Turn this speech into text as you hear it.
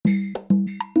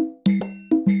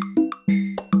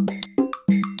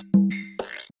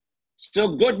So,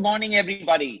 good morning,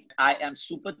 everybody. I am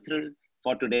super thrilled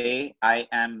for today. I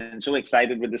am so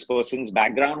excited with this person's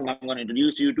background, whom I'm going to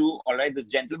introduce you to. All right, this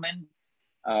gentleman,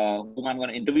 whom I'm going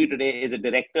to interview today, is a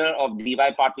director of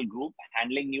DY Patil Group,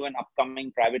 handling new and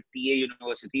upcoming private TA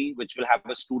university, which will have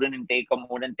a student intake of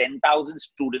more than 10,000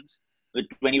 students with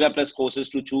 25 plus courses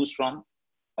to choose from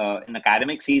in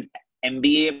academics. He's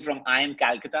MBA from IIM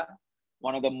Calcutta,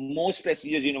 one of the most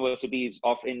prestigious universities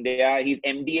of India. He's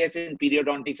MDS in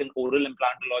periodontics and oral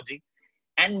implantology.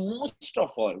 And most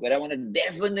of all, where I want to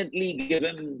definitely give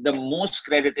him the most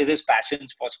credit is his passion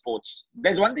for sports.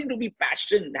 There's one thing to be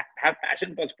passionate, have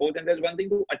passion for sports, and there's one thing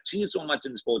to achieve so much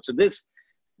in sports. So this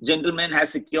gentleman has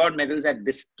secured medals at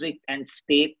district and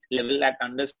state level at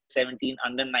under 17,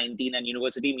 under 19, and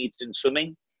university meets in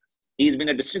swimming. He's been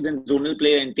a district and zonal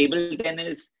player in table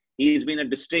tennis. He's been a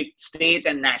district, state,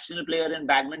 and national player in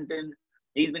badminton.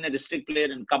 He's been a district player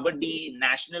in kabaddi,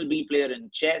 national B player in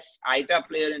chess, ITA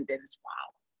player in tennis.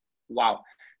 Wow.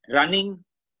 Running,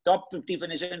 top 50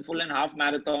 finisher in full and half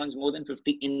marathons, more than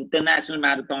 50 international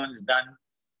marathons done,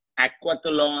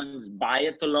 aquathlons,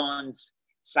 biathlons,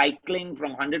 cycling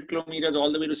from 100 kilometers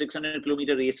all the way to 600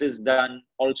 kilometer races done.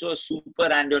 Also a super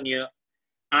randonneur.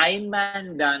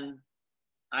 Ironman done.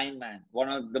 Ironman, one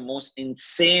of the most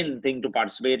insane thing to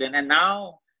participate in. And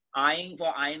now eyeing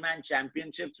for Ironman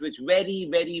championships, which very,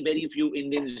 very, very few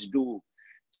Indians do.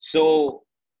 So,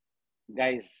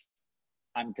 guys,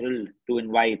 I'm thrilled to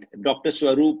invite Dr.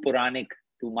 Swaroop Puranik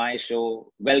to my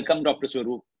show. Welcome, Dr.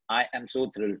 Swaroop. I am so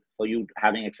thrilled for you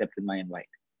having accepted my invite.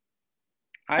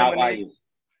 Hi, How Manish. are you?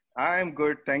 I'm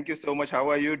good. Thank you so much. How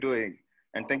are you doing?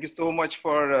 And thank you so much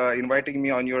for inviting me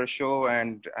on your show.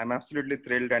 And I'm absolutely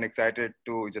thrilled and excited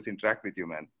to just interact with you,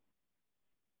 man.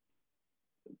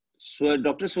 So,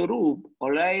 Dr. Swaroop,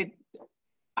 all right,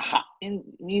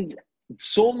 means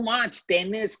so much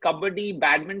tennis, kabaddi,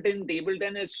 badminton, table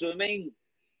tennis, swimming.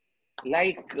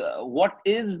 Like, what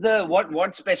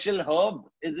special herb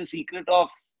is the secret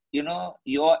of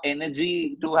your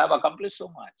energy to have accomplished so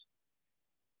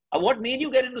much? What made you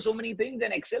get into so many things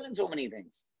and excel in so many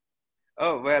things?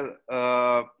 Oh, well,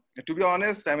 to be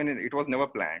honest, I mean, it was never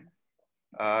planned.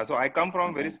 So I come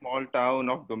from a very small town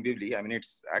of Dombivli. I mean,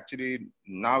 it's actually,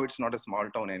 now it's not a small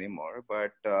town anymore,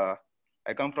 but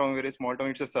I come from a very small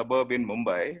town. It's a suburb in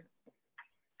Mumbai.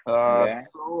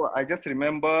 So I just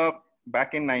remember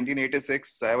back in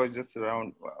 1986, I was just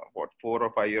around, 4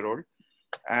 or 5 year old.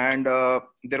 And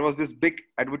there was this big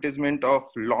advertisement of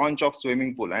launch of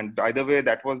swimming pool. And by the way,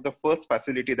 that was the first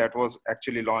facility that was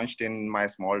actually launched in my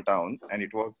small town. And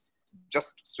it was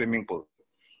just swimming pool.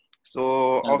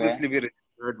 So obviously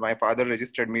my father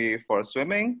registered me for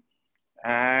swimming.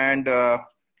 And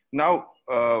now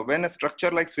when a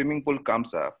structure like swimming pool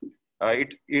comes up,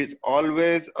 it is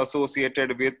always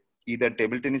associated with either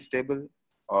table tennis table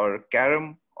or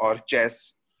carom or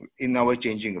chess in our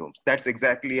changing rooms. That's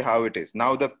exactly how it is.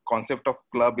 Now the concept of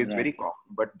club is very common,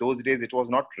 but those days it was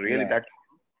not really that,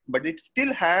 but it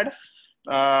still had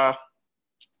the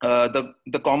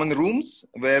common rooms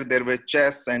where there were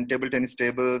chess and table tennis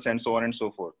tables and so on and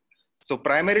so forth. So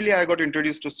primarily I got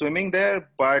introduced to swimming there,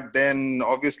 but then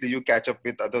obviously you catch up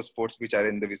with other sports which are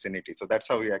in the vicinity. So that's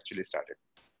how we actually started.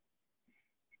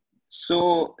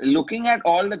 So looking at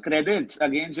all the credits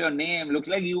against your name, looks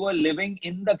like you were living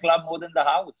in the club more than the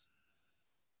house.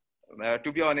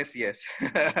 To be honest, yes,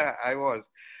 I was.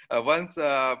 Once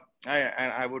I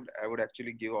would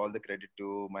actually give all the credit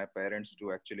to my parents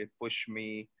to actually push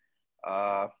me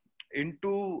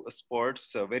into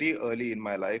sports very early in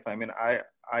my life. I mean,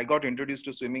 I got introduced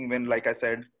to swimming when, like I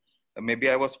said, maybe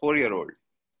I was 4 year old.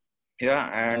 Yeah,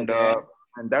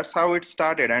 and that's how it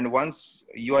started. And once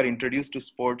you are introduced to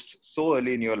sports so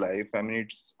early in your life, I mean,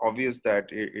 it's obvious that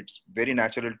it's very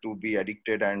natural to be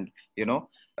addicted and,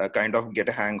 kind of get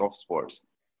a hang of sports.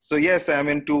 So yes, I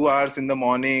mean, 2 hours in the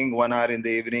morning, 1 hour in the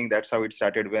evening, that's how it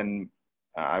started when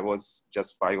I was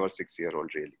just 5 or 6 year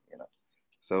old, really,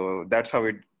 So that's how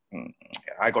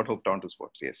I got hooked onto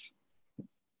sports, yes.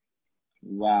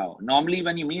 Wow. Normally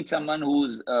when you meet someone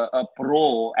who's a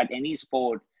pro at any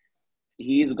sport,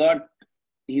 he's got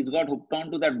hooked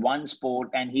on to that one sport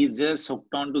and he's just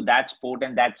hooked on to that sport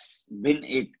and that's been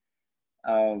it.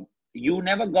 You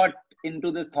never got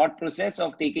into the thought process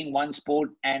of taking one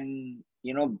sport and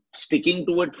sticking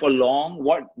to it for long.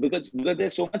 Because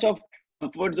there's so much of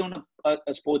comfort zone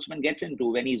a sportsman gets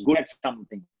into when he's good at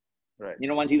something. Right.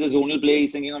 Once he's a zonal player,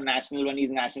 he's thinking of national. When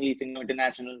he's national, he's thinking of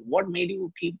international. What made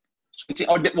you keep switching,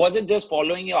 or was it just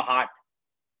following your heart?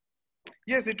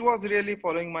 Yes, it was really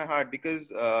following my heart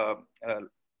because,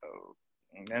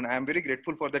 and I'm very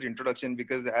grateful for that introduction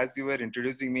because as you were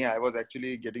introducing me, I was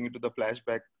actually getting into the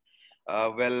flashback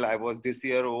well, I was this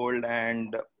year old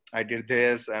and I did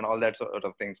this and all that sort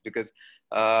of things, because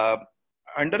uh,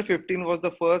 under 15 was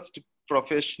the first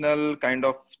professional kind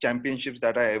of championships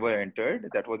that I ever entered.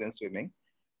 That was in swimming.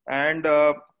 And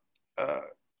uh,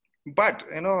 but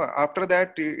after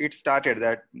that it started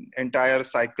that entire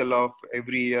cycle of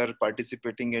every year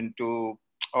participating into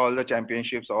all the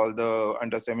championships, all the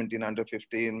under 17, under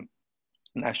 15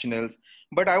 nationals.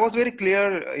 But I was very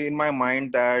clear in my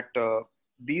mind that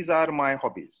these are my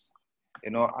hobbies.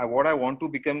 What I want to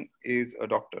become is a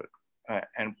doctor,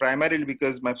 and primarily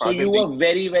because my So father you were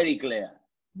very, very clear.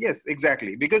 Yes,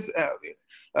 exactly. Because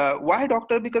why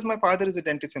doctor? Because my father is a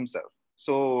dentist himself.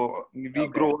 So we Okay.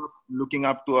 grow up looking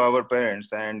up to our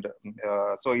parents, and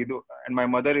and my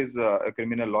mother is a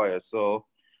criminal lawyer. So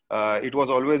it was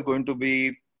always going to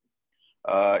be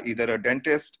either a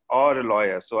dentist or a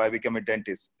lawyer. So I became a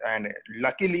dentist, and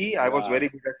luckily I was Wow. very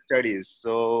good at studies.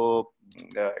 So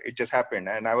it just happened,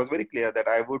 and I was very clear that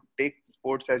I would take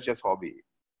sports as just hobby.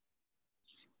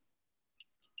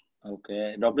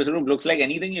 Okay. Dr. Sarup, looks like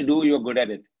anything you do, you're good at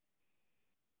it.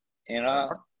 You know,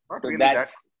 Not, not so really that.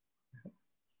 that's,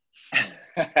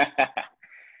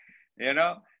 you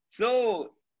know, so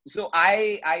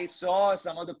I saw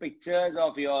some of the pictures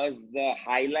of yours, the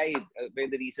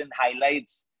the recent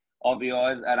highlights of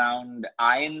yours around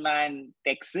Ironman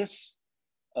Texas.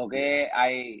 Okay,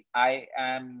 I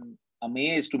am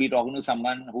amazed to be talking to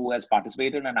someone who has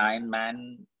participated in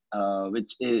Ironman,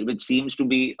 which seems to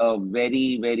be a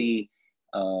very, very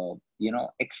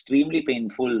extremely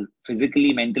painful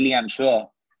physically, mentally, I'm sure,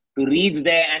 to reach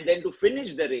there and then to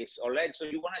finish the race. All right, so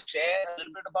you want to share a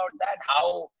little bit about that?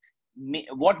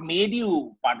 What made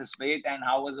you participate, and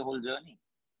how was the whole journey?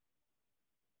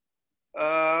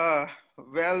 Uh,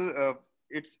 well,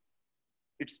 it's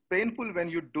painful when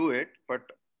you do it, but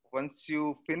once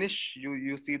you finish,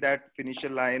 you see that finisher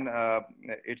line.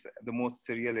 It's the most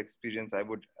surreal experience. I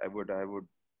would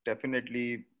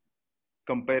definitely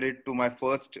compare it to my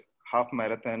first half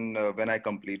marathon when I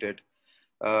completed.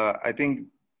 I think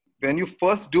when you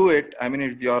first do it, I mean,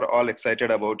 if you're all excited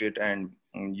about it, and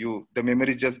the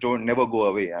memories just don't never go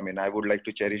away. I mean, I would like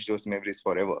to cherish those memories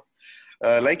forever.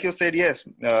 Like you said, yes.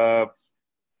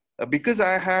 Because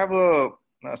I have a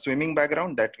swimming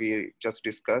background that we just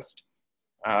discussed,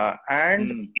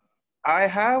 and Hmm. I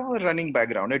have a running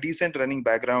background, a decent running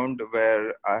background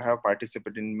where I have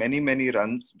participated in many, many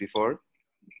runs before.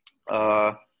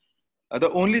 Uh,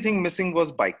 the only thing missing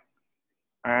was bike.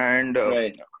 And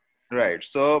Right. right.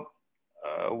 So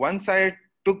once I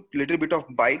took little bit of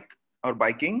bike or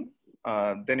biking,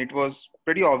 then it was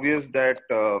pretty obvious that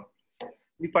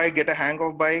if I get a hang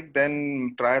of bike,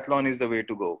 then triathlon is the way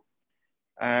to go.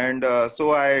 And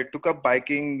so I took up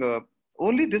biking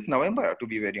only this November, to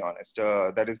be very honest.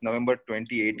 That is November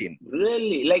 2018.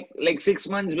 Really? Like 6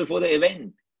 months before the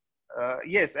event?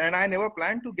 Yes, and I never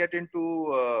planned to get into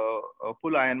a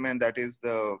full Ironman. That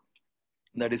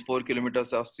is 4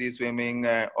 kilometers of sea swimming,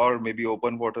 or maybe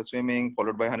open water swimming,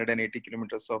 followed by 180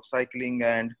 kilometers of cycling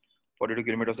and 42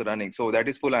 kilometers of running. So that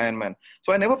is full Ironman.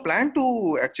 So I never planned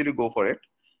to actually go for it.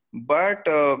 But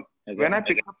when Okay. I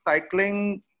picked up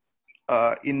cycling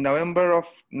in November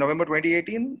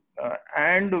 2018,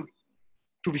 and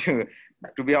to be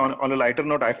to be on a lighter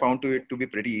note, I found it to be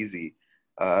pretty easy.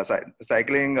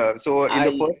 Cycling. So in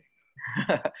the I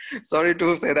first, sorry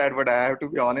to say that, but I have to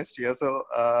be honest here. So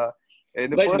in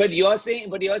the but first, you're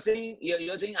saying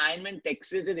Ironman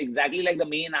Texas is exactly like the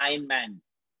main Ironman.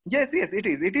 yes, it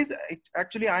is. It's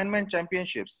actually Ironman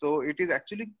Championships. So it is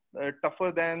actually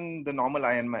tougher than the normal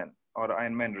Ironman or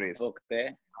Ironman race.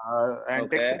 Okay. And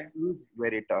Texas Okay. is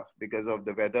very tough because of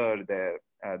the weather there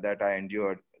that I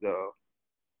endured.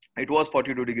 It was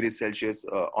 42 degrees Celsius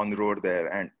on the road there,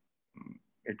 and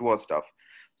it was tough.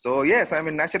 So yes, I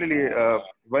mean, naturally,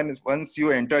 once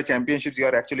you enter championships, you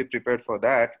are actually prepared for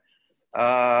that.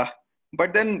 Uh,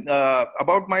 but then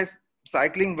about my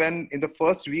cycling, when in the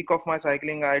first week of my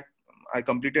cycling, I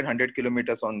completed 100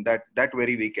 kilometers on that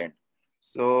very weekend.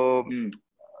 So Hmm.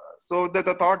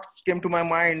 the thoughts came to my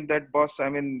mind that, boss, I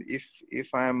mean, if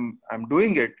I'm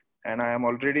doing it, and I have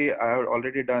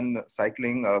already done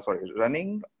cycling,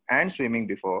 running and swimming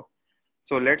before,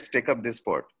 so let's take up this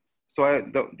sport. So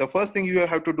the first thing you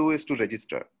have to do is to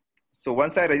register. So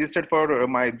once I registered for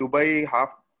my Dubai half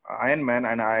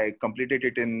Ironman, and I completed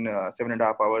it in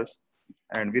 7.5 hours,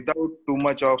 and without too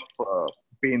much of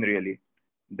pain really,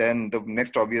 then the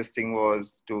next obvious thing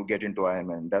was to get into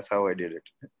Ironman. That's how I did it.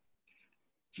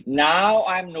 Now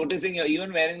I'm noticing you're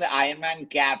even wearing the Ironman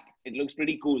cap. It looks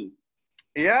pretty cool.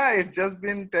 Yeah, it's just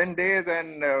been 10 days,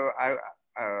 and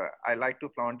I like to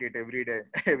flaunt it every day,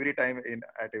 every time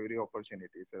at every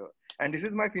opportunity. So, and this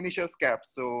is my finisher's cap,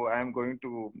 so I'm going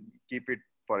to keep it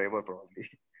forever probably.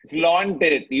 Flaunt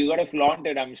it. You got to flaunt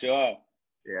it, I'm sure.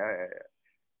 Yeah, yeah,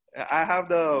 yeah. I have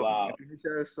the Wow.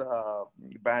 finishers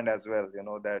band as well.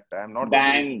 That I'm not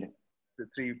going to remove Banned. the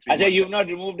three Achha, months. you've not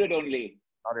removed it only.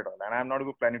 Not at all, and I'm not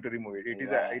planning to remove it.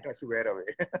 Wow. It has to wear away.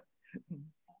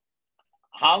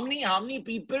 How many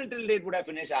people till date would have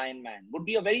finished Ironman? Would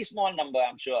be a very small number,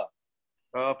 I'm sure.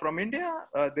 From India,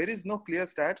 there is no clear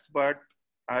stats, but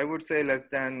I would say less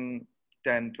than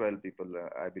 10, 12 people,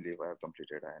 I believe, have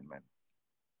completed Ironman.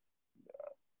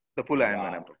 The full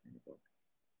Ironman I'm Wow. talking about.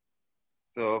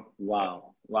 So,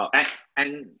 Wow. Wow.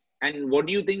 And what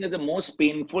do you think is the most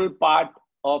painful part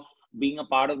of being a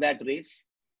part of that race?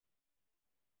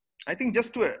 I think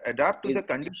just to adapt to Is the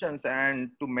conditions and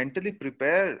to mentally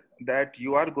prepare that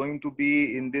you are going to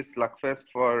be in this slugfest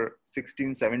for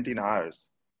 16, 17 hours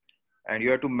and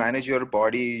you have to manage your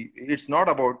body. It's not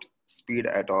about speed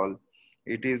at all.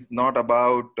 It is not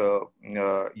about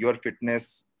your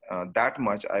fitness that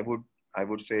much. I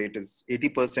would say it is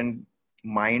 80%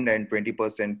 mind and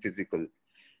 20% physical.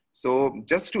 So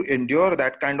just to endure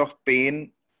that kind of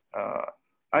pain,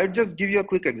 I'll just give you a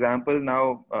quick example.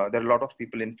 Now, there are a lot of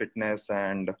people in fitness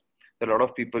and there are a lot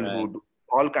of people right. who do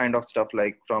all kind of stuff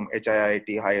like from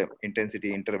HIIT, high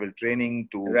intensity interval training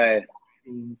to Right.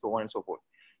 so on and so forth.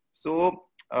 So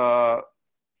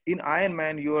in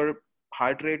Ironman, your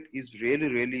heart rate is really,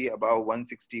 really above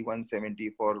 160, 170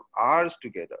 for hours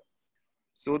together.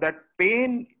 So that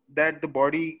pain that the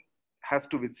body has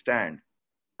to withstand,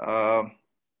 uh,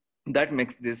 that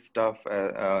makes this tough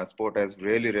sport as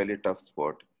really, really tough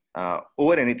sport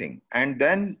over anything. And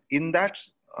then in that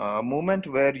moment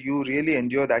where you really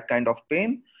endure that kind of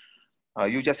pain,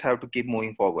 you just have to keep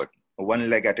moving forward, one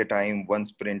leg at a time, one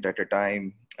sprint at a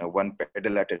time, one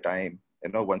pedal at a time,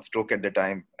 one stroke at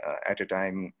a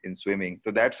time in swimming.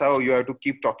 So that's how you have to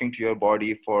keep talking to your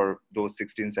body for those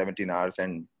 16, 17 hours,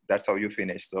 and that's how you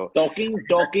finish. So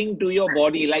Talking to your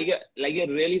body, like you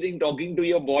really think talking to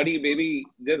your body, baby.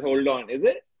 Just hold on, is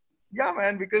it? yeah,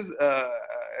 man, because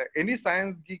any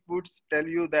science geek would tell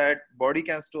you that body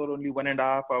can store only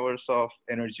 1.5 hours of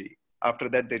energy. After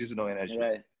that, there is no energy.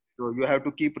 Right. So you have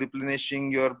to keep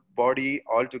replenishing your body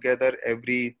altogether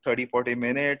every 30, 40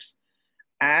 minutes.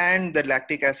 And the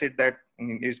lactic acid that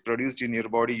is produced in your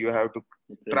body, you have to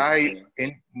try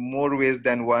in more ways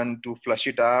than one to flush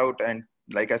it out. And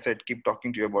like I said, keep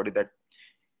talking to your body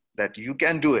that you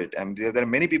can do it. And there are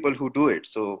many people who do it.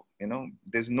 So,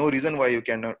 there's no reason why you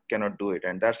cannot do it.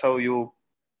 And that's how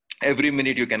every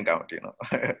minute you can count,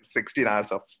 16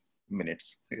 hours of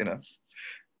minutes.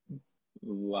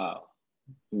 Wow.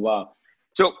 Wow.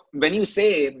 So when you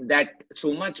say that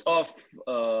so much of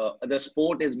the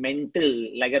sport is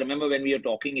mental, like I remember when we were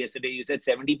talking yesterday, you said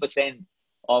 70%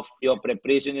 of your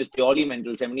preparation is purely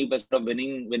mental. 70% of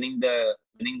winning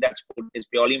that sport is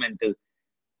purely mental.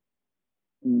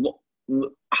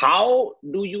 How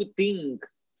do you think?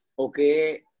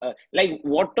 Okay, like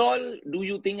what all do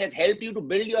you think has helped you to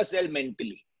build yourself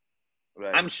mentally?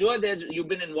 Right. I'm sure you've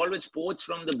been involved with sports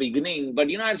from the beginning, but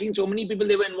I've seen so many people,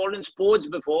 they were involved in sports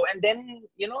before, and then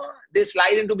they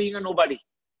slide into being a nobody.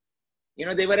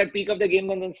 They were at peak of the game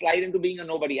and then slide into being a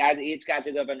nobody as age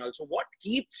catches up and all. So what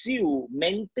keeps you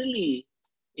mentally,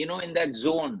 in that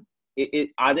zone?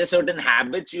 Are there certain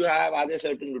habits you have? Are there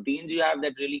certain routines you have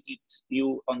that really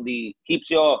keeps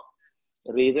your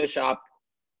razor sharp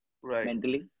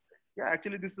mentally? Yeah,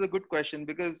 actually, this is a good question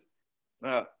because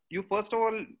you first of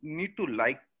all need to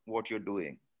like what you're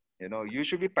doing. You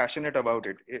should be passionate about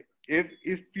it.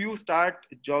 If you start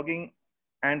jogging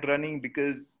and running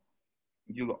because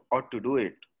you ought to do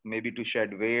it, maybe to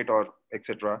shed weight or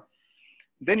etc.,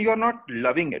 then you are not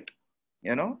loving it,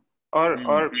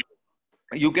 or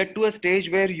you get to a stage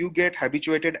where you get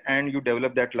habituated and you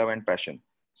develop that love and passion.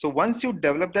 So once you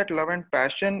develop that love and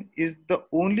passion is the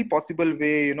only possible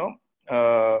way,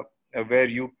 uh, where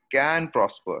you can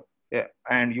prosper, yeah,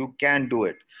 and you can do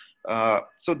it.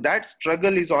 So that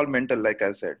struggle is all mental, like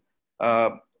I said.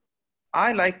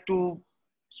 I like to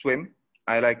swim.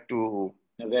 I like to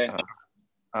Okay.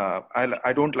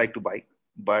 I don't like to bike,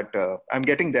 but I'm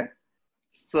getting there.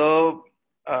 So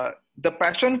the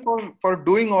passion for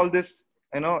doing all this,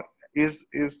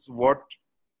 is what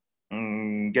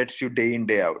gets you day in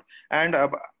day out. And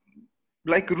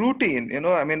like routine,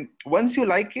 I mean, once you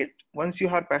like it, once you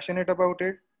are passionate about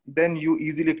it, then you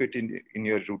easily fit in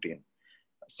your routine.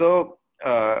 So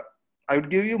I would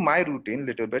give you my routine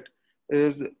little bit.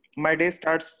 Is my day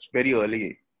starts very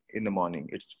early in the morning.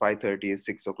 It's 5:30,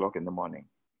 6 o'clock in the morning.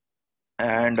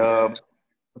 And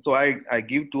So I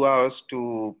give 2 hours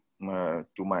to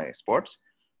my sports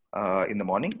in the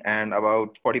morning, and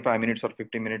about 45 minutes or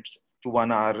 50 minutes to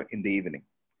 1 hour in the evening.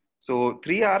 So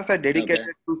 3 hours are Okay.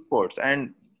 dedicated to sports,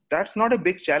 and that's not a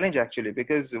big challenge actually,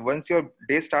 because once your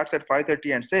day starts at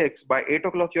 5:30 and 6, by 8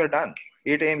 o'clock you're done.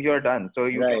 8 a.m. you're done. So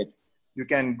Right. you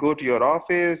can go to your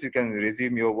office, you can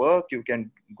resume your work, you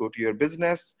can go to your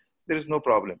business. There is no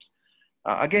problems.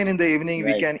 Again, in the evening,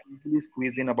 we Right. can easily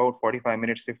squeeze in about 45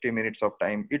 minutes, 50 minutes of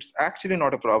time. It's actually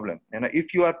not a problem. And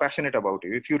if you are passionate about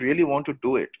it, if you really want to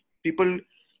do it, people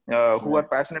who Right. are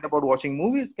passionate about watching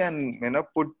movies can,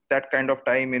 put that kind of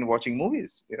time in watching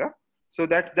movies. So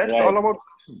that's all Right. about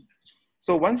passion.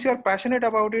 So once you're passionate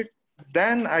about it,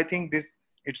 then I think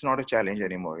it's not a challenge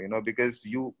anymore, because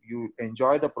you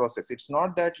enjoy the process. It's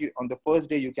not that you on the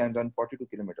first day you can run 42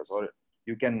 kilometers, or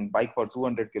you can bike for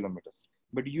 200 kilometers,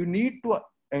 but you need to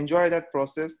enjoy that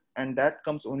process, and that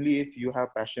comes only if you have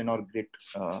passion or grit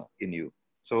in you.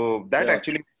 So that Sure.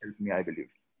 actually helped me, I believe.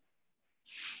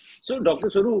 So, Dr.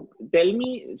 Swaroop, tell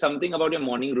me something about your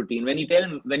morning routine.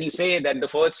 When you say that the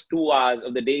first 2 hours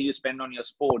of the day you spend on your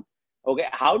sport, okay,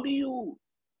 how do you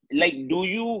do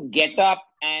you get up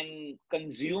and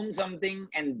consume something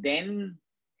and then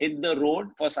hit the road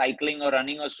for cycling or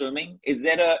running or swimming? Is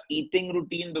there a eating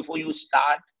routine before you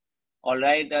start? All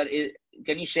right.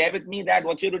 Can you share with me that?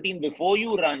 What's your routine before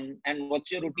you run and what's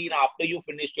your routine after you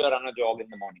finish your run or jog in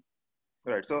the morning?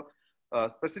 Right. So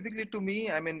specifically to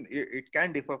me, I mean, it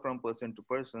can differ from person to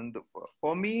person.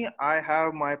 For me, I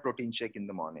have my protein shake in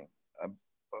the morning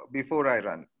before I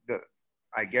run.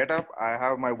 I get up, I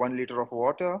have my 1 liter of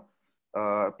water,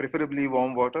 preferably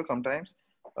warm water sometimes.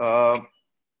 Uh,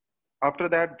 After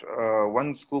that,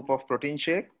 one scoop of protein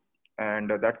shake, and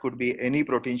that could be any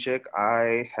protein shake.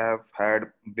 I have had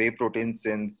whey protein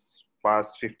since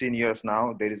past 15 years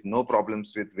now. There is no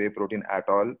problems with whey protein at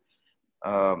all.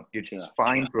 It's Sure.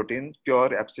 fine protein,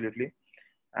 pure, absolutely.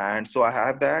 And so I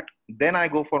have that. Then I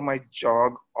go for my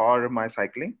jog or my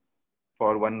cycling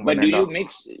for one But do and a you half.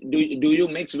 mix do you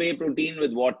mix whey protein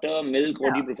with water, milk? What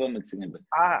Yeah, do you prefer mixing it with?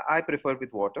 I prefer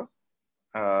with water.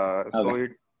 So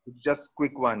Okay. it's just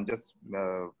quick one. Just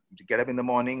get up in the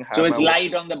morning, So have my it's water.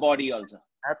 light on the body also.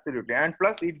 Absolutely. And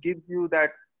plus it gives you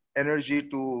that energy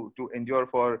to endure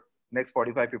for next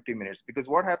 45-50 minutes. Because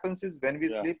what happens is when we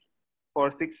Sure. sleep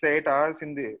for 6-8 hours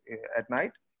at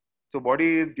night, so body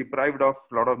is deprived of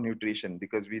a lot of nutrition,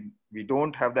 because we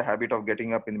don't have the habit of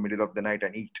getting up in the middle of the night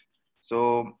and eat. So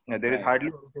there is Right.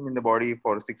 hardly anything in the body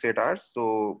for 6-8 hours. So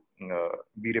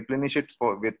we replenish it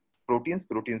with proteins.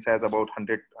 Proteins has about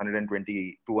 100,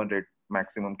 120, 200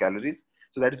 maximum calories.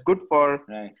 So that is good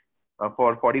Right.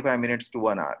 for 45 minutes to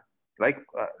 1 hour. Like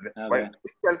by Okay.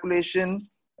 quick calculation,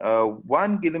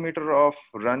 1 kilometer of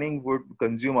running would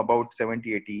consume about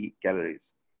 70, 80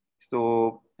 calories. So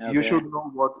you Okay. should know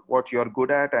what you're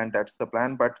good at, and that's the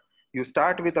plan. But you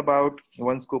start with about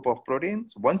one scoop of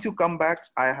proteins. Once you come back,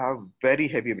 I have very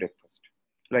heavy breakfast,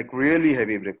 like really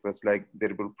heavy breakfast. Like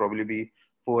there will probably be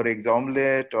 4 eggs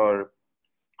omelette, or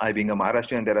I being a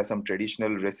Maharashtrian, there are some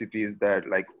traditional recipes that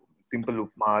like simple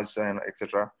upmas and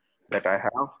etc. that I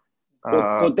have.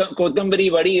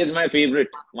 Kothambari vadi is my favorite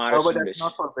But Maharashtrian that's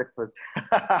not dish. for breakfast.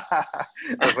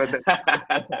 But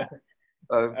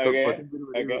Okay. Kothambari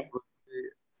vadi Okay.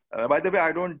 by the way,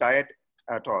 I don't diet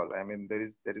at all. I mean, there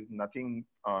is nothing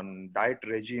on diet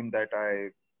regime that I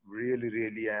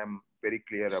really am very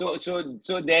clear So about. so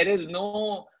so there is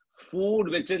no food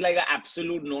which is like an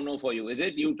absolute no-no for you, is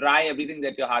it? You try everything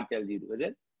that your heart tells you to, is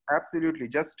it? Absolutely,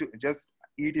 just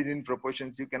eat it in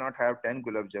proportions. You cannot have 10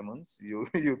 gulab jamuns.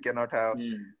 You cannot have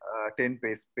Hmm. 10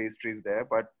 pastries there,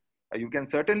 but you can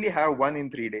certainly have one in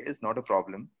 3 days. Not a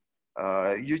problem.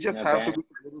 You just have to Okay. be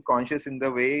very conscious in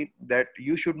the way that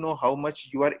you should know how much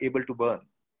you are able to burn.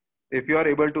 If you are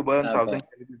able to burn Okay. 1,000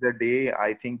 calories a day,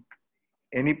 I think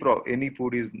any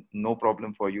food is no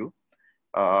problem for you.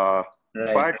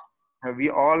 Right. But we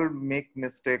all make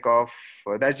mistake of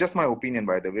that's just my opinion,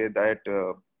 by the way, that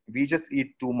we just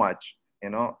eat too much,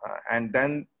 and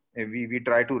then we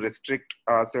try to restrict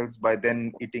ourselves by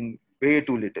then eating way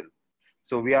too little.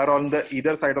 So we are on the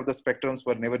either side of the spectrums,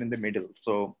 but never in the middle.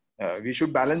 So we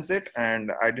should balance it,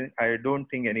 and I don't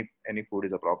think any food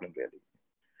is a problem really.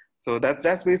 So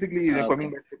that's basically, coming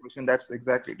Okay. back to the question. That's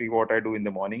exactly what I do in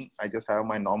the morning. I just have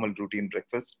my normal routine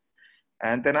breakfast,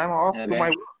 and then I'm off to my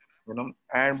Okay. work.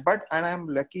 And I'm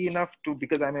lucky enough to,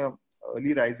 because I'm a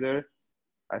early riser.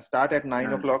 I start at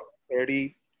 9 Uh, o'clock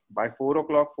 30. By 4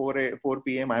 o'clock, 4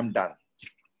 p.m. I'm done.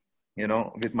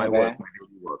 With my work, okay. my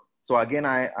daily work. So again,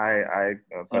 I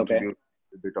Okay. contribute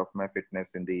a bit of my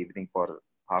fitness in the evening for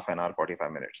half an hour,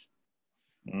 45 minutes.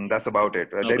 That's about it.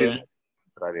 There is Okay.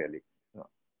 mantra really. Yeah.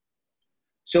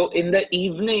 So in the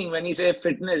evening, when you say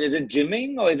fitness, is it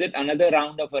gymming or is it another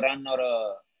round of a run or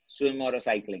a swim or a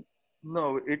cycling?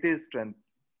 No, it is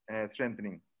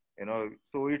strengthening.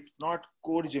 So it's not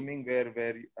core gymming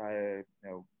where I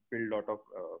build lot of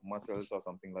muscles or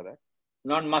something like that.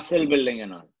 Not muscle building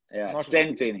and all. Yeah, Not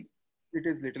strength training. It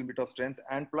is little bit of strength,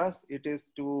 and plus it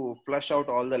is to flush out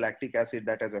all the lactic acid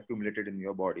that has accumulated in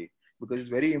your body, because it's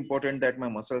very important that my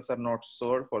muscles are not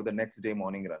sore for the next day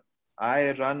morning run.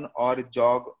 I run or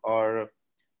jog or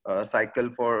cycle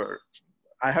for,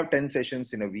 I have 10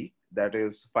 sessions in a week, that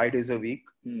is 5 days a week,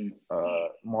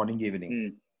 morning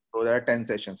evening. So there are 10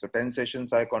 sessions. So 10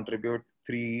 sessions I contribute,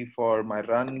 3 for my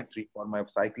run, 3 for my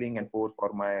cycling, and 4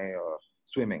 for my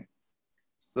swimming.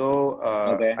 So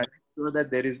Okay. I make sure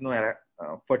that there is no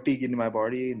fatigue in my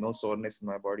body, no soreness in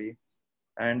my body,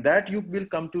 and that you will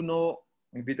come to know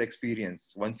with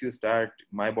experience. Once you start,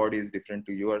 my body is different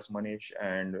to yours, Manish,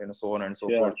 and so on and so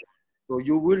forth. So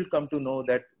you will come to know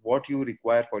that what you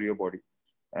require for your body,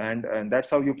 and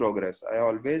that's how you progress. I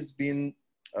always been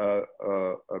a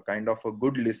kind of a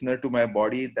good listener to my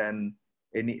body than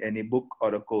any book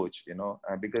or a coach,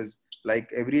 because like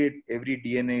every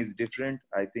DNA is different.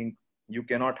 I think you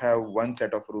cannot have one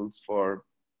set of rules for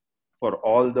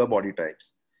all the body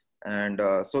types. And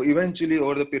so eventually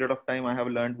over the period of time, I have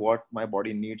learned what my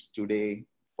body needs today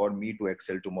for me to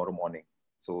excel tomorrow morning.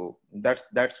 So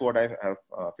that's what I have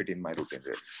fit in my routine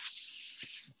really.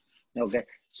 Okay.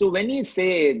 So when you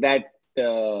say that,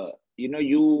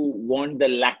 you want the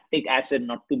lactic acid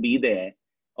not to be there,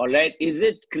 all right, is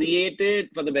it created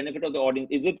for the benefit of the audience?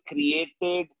 Is it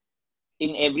created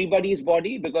in everybody's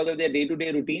body because of their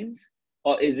day-to-day routines?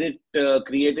 Or is it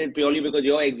created purely because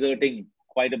you're exerting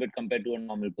quite a bit compared to a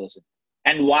normal person?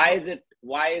 And why is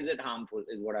it harmful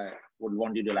is what I would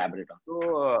want you to elaborate on.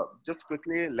 So just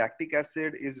quickly, lactic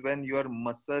acid is when your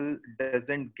muscle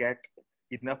doesn't get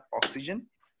enough oxygen.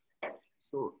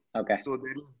 So, okay. So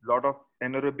there is a lot of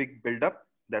anaerobic buildup.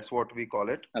 That's what we call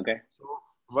it. Okay. So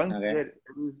once there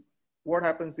is, what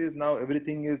happens is now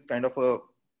everything is kind of a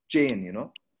chain,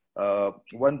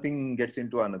 one thing gets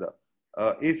into another.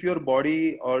 If your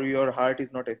body or your heart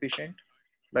is not efficient,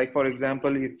 like for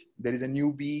example, if there is a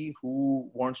newbie who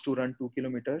wants to run 2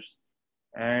 kilometers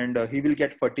and he will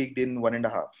get fatigued in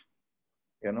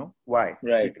 1.5, why?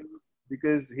 Right.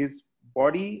 Because his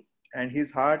body and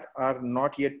his heart are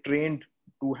not yet trained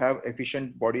to have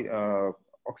efficient body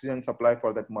oxygen supply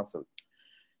for that muscle.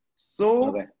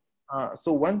 So,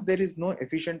 so once there is no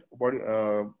efficient body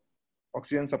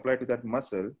oxygen supply to that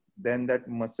muscle, then that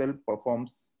muscle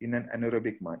performs in an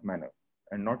anaerobic manner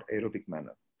and not aerobic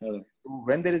manner. So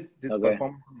when there is this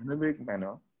performance in an anaerobic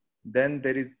manner, then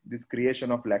there is this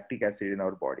creation of lactic acid in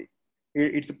our body.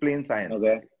 It's a plain science.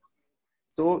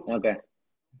 So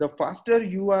the faster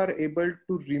you are able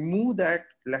to remove that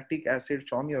lactic acid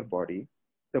from your body,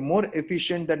 the more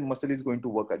efficient that muscle is going to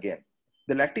work again.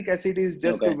 The lactic acid is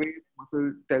just a way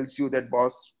muscle tells you that,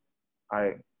 boss,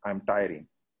 I'm tiring.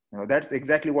 That's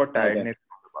exactly what tiredness is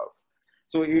all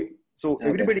about. So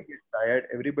everybody gets tired.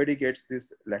 Everybody gets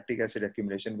this lactic acid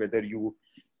accumulation, whether you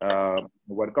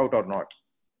work out or not.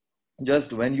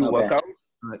 Just when you work out,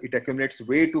 it accumulates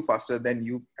way too faster than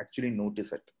you actually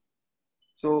notice it.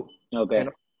 So,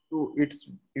 so it's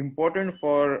important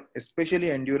for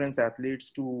especially endurance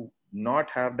athletes to not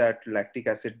have that lactic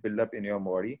acid buildup in your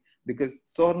body, because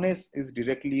soreness is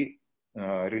directly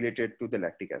related to the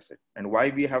lactic acid. And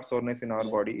why we have soreness in our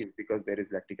body is because there is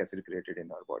lactic acid created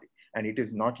in our body and it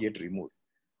is not yet removed.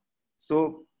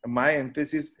 So my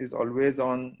emphasis is always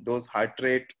on those heart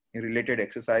rate related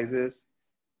exercises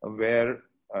where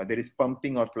there is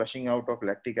pumping or flushing out of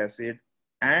lactic acid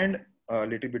and a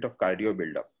little bit of cardio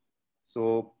buildup.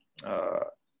 So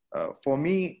for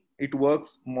me, it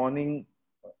works. Morning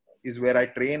is where I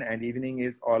train, and evening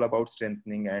is all about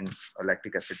strengthening and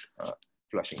lactic acid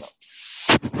flushing out.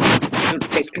 So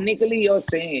technically, you're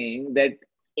saying that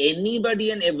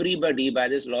anybody and everybody, by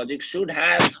this logic, should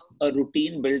have a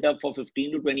routine built up for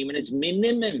 15 to 20 minutes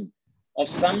minimum of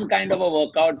some kind of a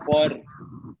workout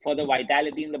for the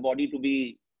vitality in the body to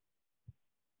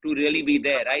really be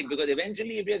there, right? Because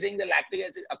eventually, if you're saying the lactic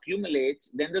acid accumulates,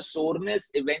 then the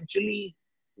soreness eventually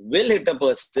will hit a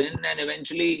person and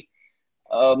eventually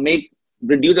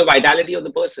reduce the vitality of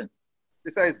the person.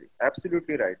 Precisely,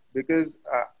 absolutely right. Because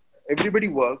everybody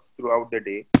works throughout the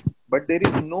day, but there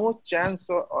is no chance,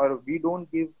 or we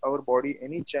don't give our body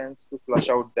any chance to flush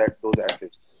out those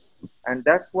acids, and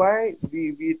that's why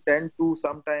we tend to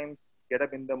sometimes get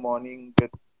up in the morning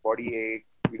with body ache.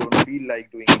 We don't feel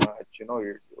like doing much,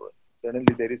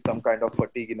 suddenly there is some kind of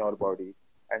fatigue in our body.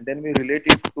 And then we relate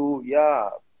it to,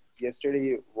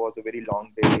 yesterday was a very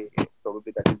long day.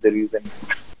 Probably that is the reason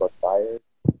I got tired,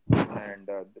 and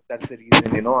that's the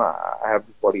reason I have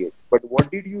this body ache. But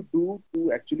what did you do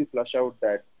to actually flush out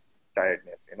that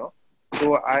tiredness?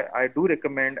 So I do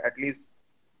recommend at least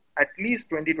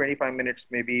 20-25 minutes,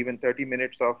 maybe even 30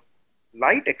 minutes of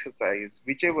light exercise,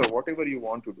 whatever you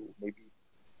want to do.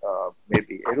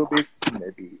 Maybe aerobics,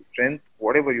 maybe strength,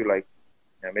 whatever you like.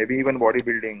 Maybe even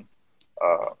bodybuilding,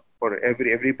 for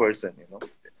every person.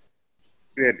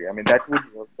 Clearly, I mean that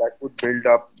would build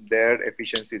up their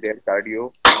efficiency, their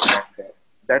cardio, and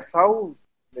that's how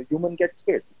the human gets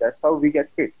fit. That's how we get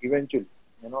fit eventually.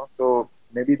 So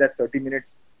maybe that 30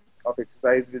 minutes of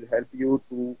exercise will help you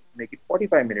to make it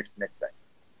 45 minutes next time.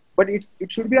 But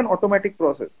it should be an automatic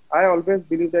process. I always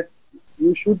believe that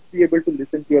you should be able to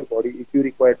listen to your body. If you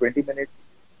require 20 minutes,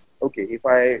 okay, if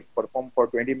I perform for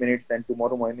 20 minutes and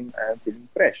tomorrow morning I am feeling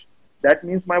fresh, that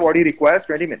means my body requires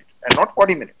 20 minutes and not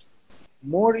 40 minutes.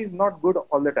 More is not good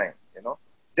all the time.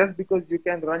 Just because you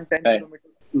can run 10 Right.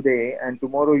 kilometers today and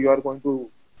tomorrow you are going to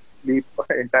sleep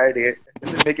entire day, it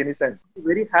doesn't make any sense. Be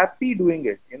very happy doing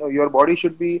it. Your body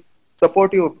should be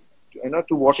supportive,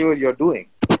 to whatever you're doing.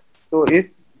 So if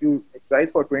you exercise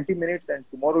for 20 minutes and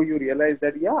tomorrow you realize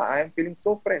that, yeah, I am feeling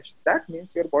so fresh, that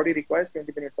means your body requires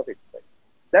 20 minutes of exercise.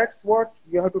 That's what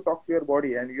you have to talk to your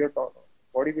body, and your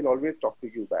body will always talk to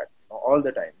you back, all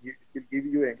the time. It will give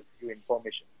you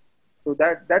information. So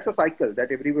that's a cycle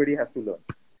that everybody has to learn.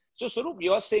 So, Swaroop,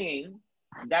 you're saying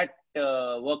that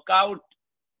workout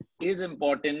is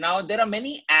important. Now, there are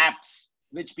many apps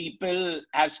which people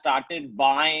have started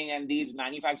buying, and these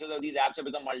manufacturers of these apps have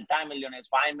become multi-millionaires.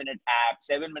 5-minute app,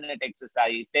 7-minute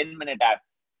exercise, 10-minute app.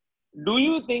 Do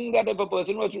you think that if a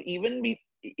person was to even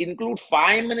include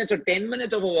 5 minutes or 10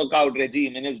 minutes of a workout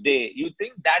regime in his day, you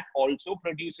think that also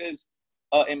produces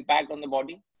an impact on the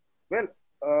body? Well,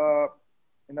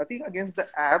 nothing against the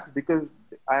apps, because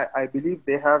I believe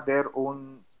they have their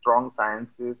own strong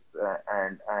sciences,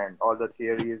 and all the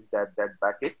theories that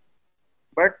back it.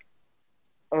 But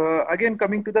again,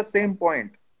 coming to the same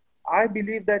point, I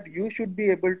believe that you should be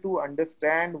able to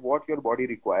understand what your body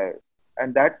requires,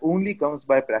 and that only comes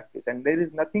by practice. And there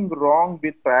is nothing wrong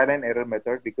with trial and error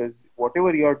method, because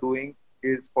whatever you are doing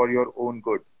is for your own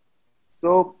good.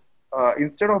 So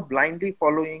instead of blindly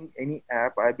following any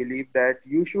app, I believe that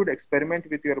you should experiment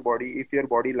with your body. If your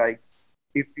body likes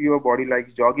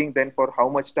jogging, then for how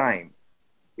much time?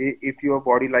 If your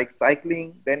body likes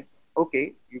cycling, then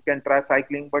okay, you can try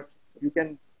cycling, but you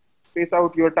can space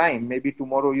out your time. Maybe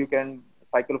tomorrow you can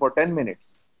cycle for 10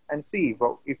 minutes and see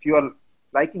if you are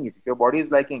liking it, if your body is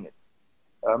liking it.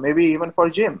 Maybe even for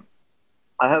gym.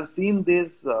 I have seen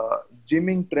these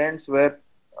gymming trends where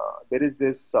there is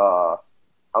this,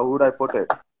 how would I put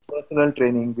it, personal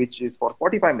training, which is for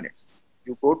 45 minutes.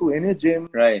 You go to any gym,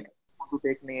 Right. to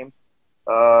take names,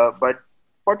 but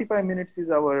 45 minutes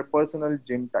is our personal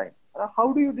gym time.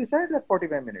 How do you decide that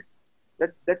 45 minutes?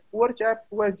 That poor chap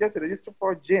who has just registered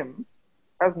for gym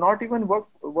has not even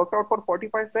worked out for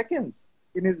 45 seconds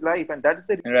in his life, and that's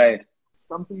the reason Right.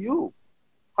 come to you.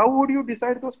 How would you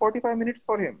decide those 45 minutes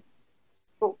for him?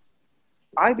 So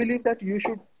I believe that you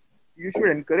should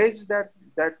encourage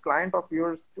that client of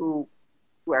yours to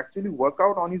actually work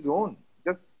out on his own.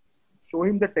 Just show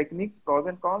him the techniques, pros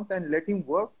and cons, and let him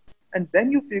work. And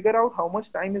then you figure out how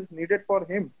much time is needed for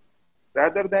him,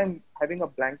 rather than having a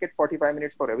blanket 45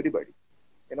 minutes for everybody.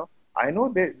 I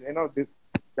know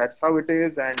that's how it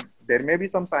is, and there may be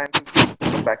some sciences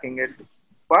backing it,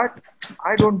 but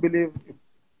I don't believe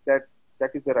that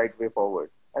that is the right way forward.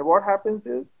 And what happens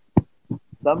is,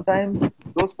 sometimes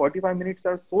those 45 minutes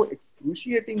are so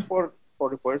excruciating for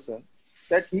a person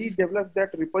that he develops that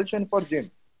repulsion for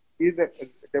gym.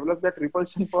 Develops that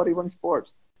repulsion for even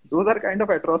sports. Those are kind of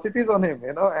atrocities on him,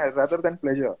 rather than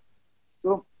pleasure.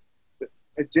 So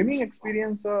a gymming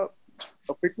experience, a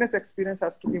fitness experience,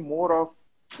 has to be more of,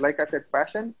 like I said,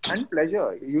 passion and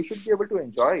pleasure. You should be able to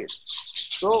enjoy it.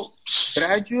 So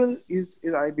gradual is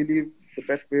I believe, the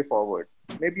best way forward.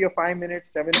 Maybe a 5 minute,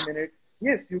 7 minute.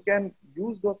 Yes, you can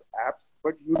use those apps,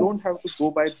 but you don't have to go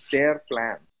by their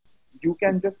plan. You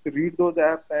can just read those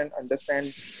apps and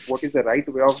understand what is the right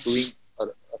way of doing,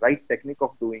 or right technique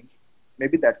of doing.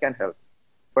 Maybe that can help.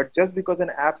 But just because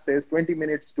an app says 20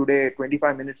 minutes today,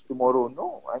 25 minutes tomorrow,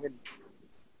 no. I mean,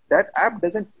 that app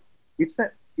doesn't. It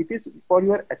is for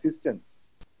your assistance.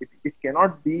 It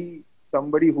cannot be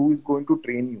somebody who is going to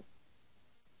train you.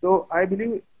 So I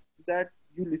believe that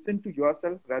you listen to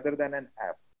yourself rather than an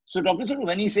app. So, Dr. Sir,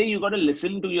 when you say you got to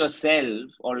listen to yourself,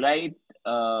 all right,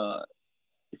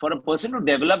 for a person to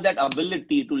develop that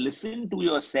ability to listen to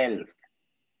yourself,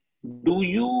 do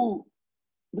you,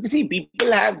 because see,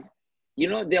 people have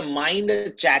their mind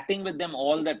is chatting with them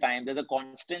all the time. There's a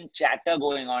constant chatter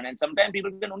going on, and sometimes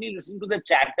people can only listen to the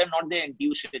chatter, not their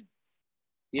intuition.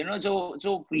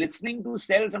 So listening to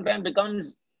self sometimes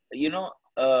becomes,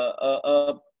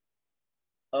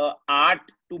 a art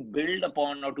to build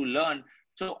upon or to learn.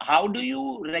 So how do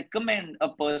you recommend a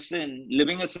person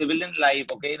living a civilian life,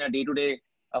 okay, in a day-to-day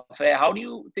affair? What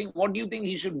do you think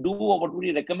he should do, or what would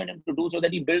you recommend him to do so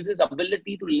that he builds his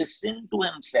ability to listen to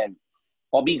himself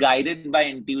or be guided by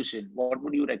intuition? What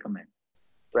would you recommend?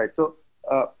 Right. So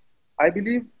I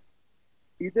believe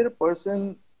either a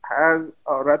person has,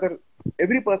 or rather,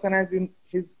 every person has in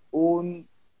his own,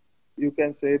 you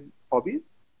can say, hobbies.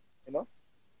 You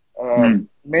know,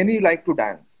 many like to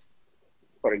dance,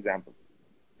 for example.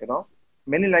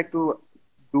 Many like to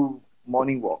do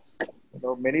morning walks.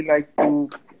 Many like to,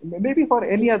 maybe for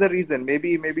any other reason,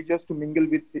 maybe just to mingle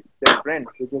with their friends.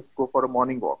 They just go for a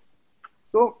morning walk.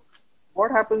 So what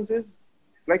happens is,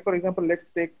 like for example, let's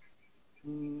take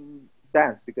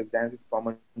dance, because dance is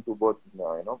common to both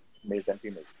males and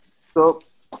females. So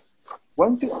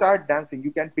once you start dancing,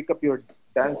 you can pick up your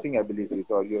dancing abilities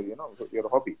or your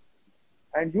hobby,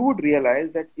 and you would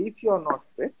realize that if you are not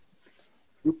fit,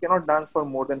 you cannot dance for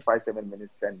more than 5, 7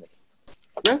 minutes, 10 minutes.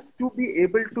 Just to be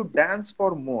able to dance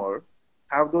for more,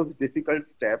 have those difficult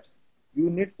steps, you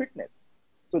need fitness.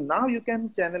 So now you can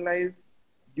channelize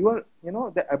your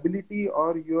the ability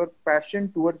or your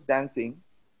passion towards dancing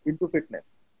into fitness.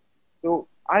 So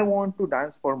I want to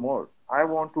dance for more. I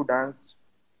want to dance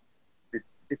with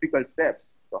difficult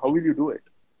steps. So how will you do it?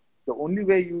 The only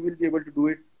way you will be able to do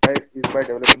it is by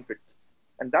developing fitness.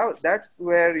 And that's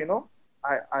where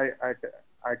I, I I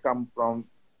I come from,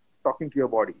 talking to your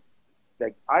body.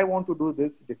 Like, I want to do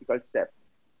this difficult step.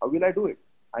 How will I do it?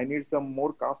 I need some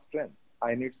more calf strength.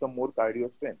 I need some more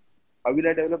cardio strength. How will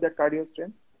I develop that cardio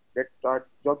strength? Let's start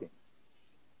jogging.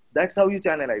 That's how you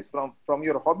channelize from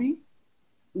your hobby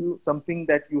to something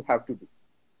that you have to do.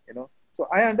 So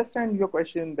I understand your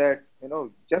question that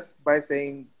just by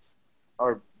saying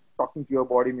or talking to your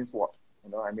body means what.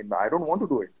 I mean, I don't want to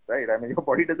do it, right? I mean, your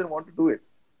body doesn't want to do it.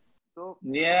 So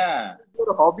Yeah.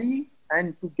 your hobby,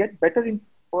 and to get better in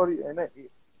for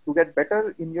to get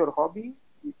better in your hobby,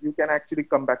 you can actually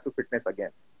come back to fitness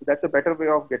again. So that's a better way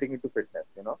of getting into fitness.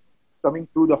 Coming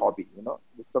through the hobby.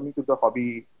 Coming to the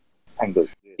hobby angle.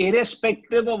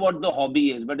 Irrespective of what the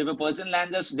hobby is, but if a person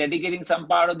lands us dedicating some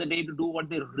part of the day to do what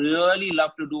they really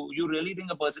love to do, you really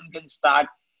think a person can start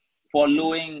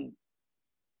following,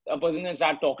 a person can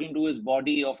start talking to his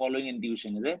body or following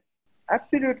intuition, is it?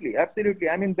 Absolutely, absolutely.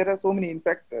 I mean, there are so many. In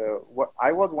fact,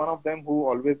 I was one of them who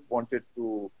always wanted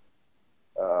to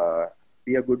uh,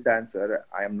 be a good dancer.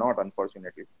 I am not,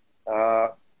 unfortunately. Uh,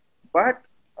 but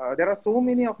there are so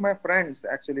many of my friends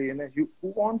actually, who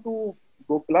want to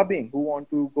go clubbing, who want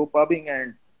to go pubbing,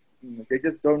 and they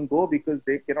just don't go because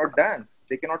they cannot dance.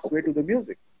 They cannot sway to the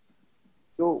music.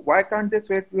 So why can't they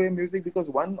sway to the music? Because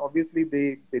one, obviously,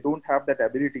 they don't have that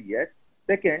ability yet.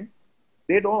 Second,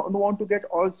 they don't want to get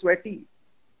all sweaty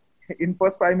in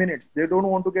first 5 minutes. They don't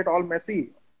want to get all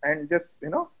messy and just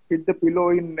hit the pillow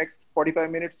in next 45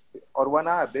 minutes or 1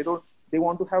 hour. They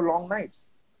want to have long nights.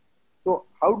 So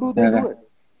how do they do it?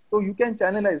 So you can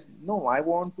channelize. No, I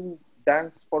want to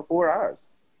dance for 4 hours.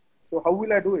 So how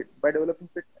will I do it? By developing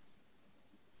fitness.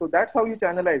 So that's how you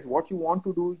channelize what you want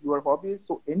to do, your hobbies.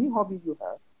 So any hobby you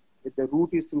have, the root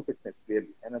is through fitness,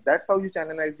 clearly. And that's how you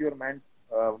channelize your mind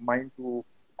to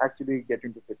actually get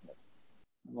into fitness.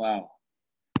 Wow.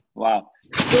 Wow.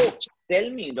 So tell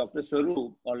me, Dr.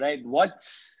 Swaroop, all right,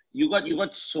 you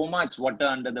got so much water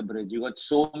under the bridge. You got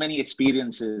so many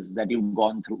experiences that you've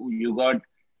gone through. You've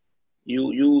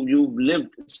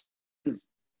lived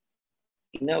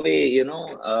in a way,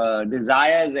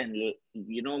 desires and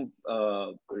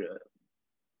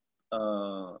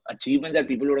achievements that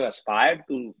people would have aspired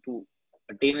to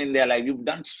attain in their life. You've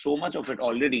done so much of it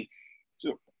already.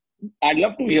 So I'd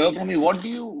love to hear from you.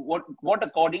 What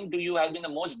according to you has been the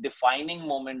most defining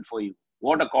moment for you?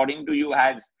 What according to you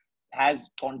has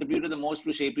contributed the most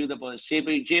to shape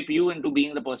you into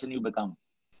being the person you become?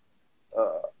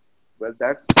 Well,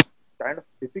 that's kind of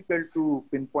difficult to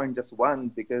pinpoint just one,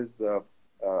 because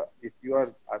if you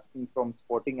are asking from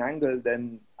sporting angle,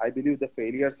 then I believe the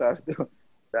failures are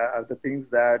the things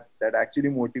that actually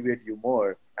motivate you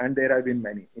more. And there have been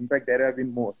many. In fact, there have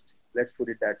been most. Let's put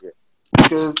it that way.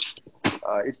 Because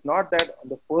it's not that on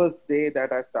the first day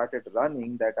that I started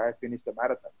running that I finished the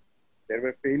marathon. There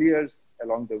were failures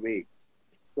along the way.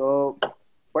 So,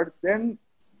 but then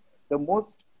the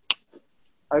most,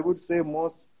 I would say,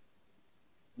 most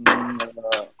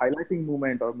highlighting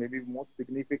moment, or maybe most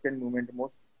significant moment,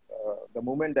 most the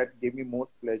moment that gave me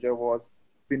most pleasure was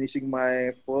finishing my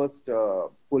first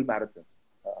full marathon.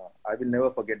 I will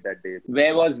never forget that day.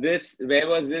 Where was this? Where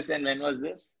was this and when was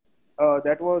this?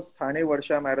 That was Thane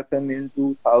Varsha Marathon in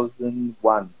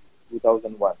 2001.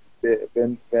 2001.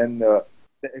 When the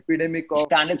epidemic of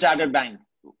Standard Chartered Bank.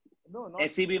 no, not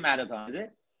SCB Marathon, is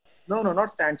it? no, not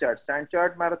Stanchart.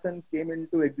 Stanchart Marathon came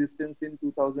into existence in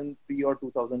 2003 or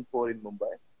 2004 in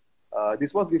Mumbai.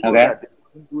 This was before Okay. that. This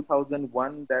was in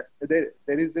 2001. That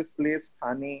there is this place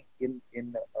Thane in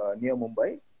near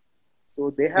Mumbai.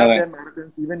 So they have Okay. their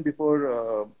marathons even before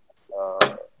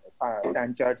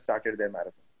Stanchart started their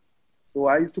marathon. So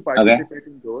I used to Okay. participate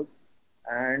in those,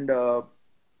 and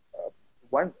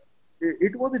one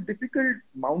it was a difficult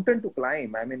mountain to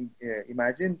climb. I mean,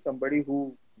 imagine somebody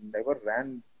who never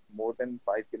ran more than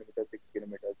 5 kilometers, 6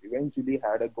 kilometers, eventually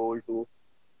had a goal to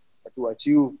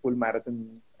achieve full marathon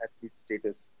athlete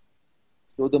status.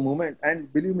 So the moment,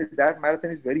 and believe me, that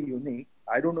marathon is very unique.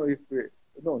 I don't know if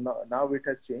now it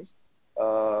has changed.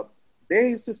 Uh, they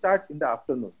used to start in the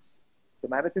afternoons. The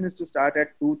marathon used to start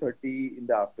at 2:30 in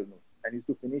the afternoon and used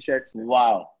to finish at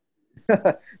Wow.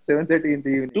 7:30 in the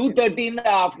evening. 2:30 in the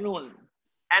afternoon.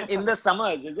 And in the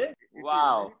summers, is it?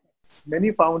 Wow.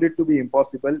 Many found it to be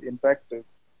impossible. In fact,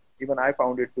 even I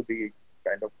found it to be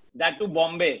kind of That to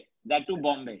Bombay. That to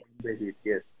Bombay. the heat.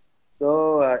 Yes. So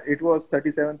it was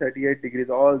 37, 38 degrees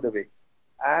all the way.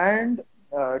 And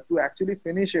to actually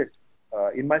finish it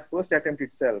in my first attempt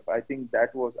itself, I think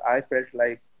I felt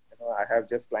like, I have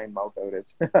just climbed Mount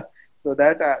Everest. So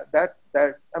that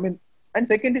I mean, and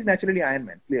second is naturally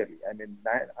Ironman. Clearly, I mean,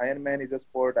 Ironman is a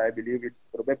sport. I believe it's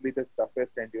probably the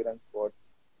toughest endurance sport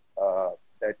uh,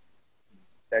 that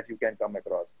that you can come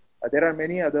across. There are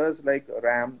many others like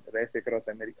RAM, Race Across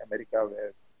America,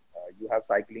 where you have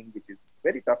cycling, which is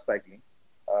very tough cycling.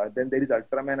 Then there is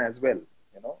Ultraman as well,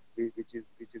 which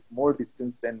is more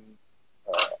distance than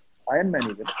Ironman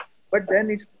even. But then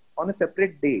it's on a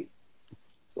separate day.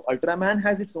 So Ultraman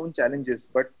has its own challenges,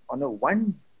 but on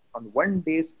one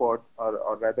day sport,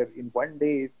 or rather in one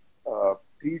day,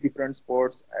 three different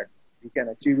sports, and you can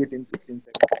achieve it in 16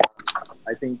 seconds.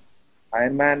 I think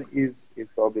Ironman is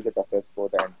probably the toughest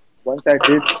sport, and once I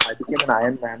became an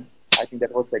Ironman. I think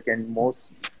that was second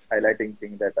most highlighting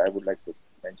thing that I would like to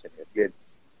mention here. Clearly.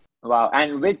 Wow.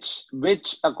 And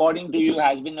which according to you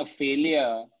has been a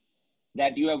failure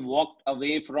that you have walked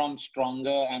away from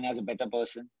stronger and as a better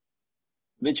person?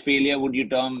 Which failure would you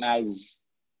term as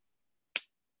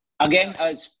again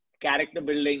a character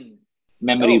building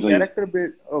memory Oh, for you? character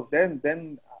build. Oh,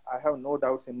 then I have no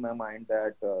doubts in my mind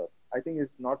that I think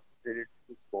it's not related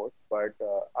to sports, but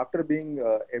after being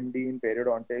MD in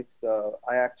periodontics,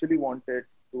 I actually wanted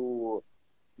to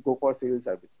go for civil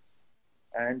services,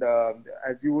 and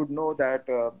as you would know that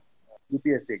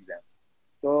UPSC exams.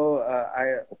 So I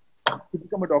to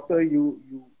become a doctor, you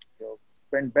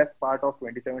spend best part of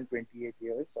 27, 28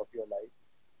 years of your life,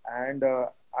 and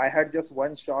I had just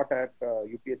one shot at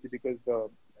UPSC because the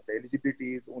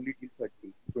eligibility is only till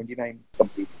 30, 29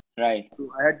 complete. Right. So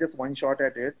I had just one shot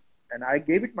at it, and I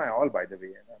gave it my all, by the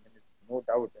way. And I mean, no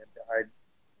doubt, and I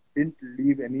didn't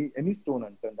leave any stone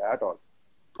unturned at all.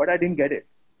 But I didn't get it,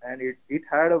 and it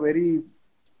had a very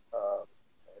uh,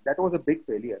 that was a big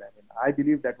failure. I mean, I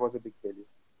believe that was a big failure,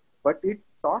 but it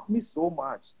taught me so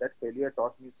much. That failure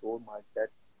taught me so much that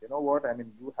you know what I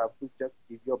mean. You have to just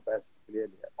give your best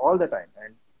clearly all the time,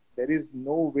 and there is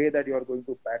no way that you are going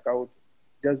to back out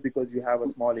just because you have a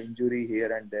small injury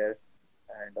here and there,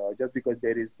 and just because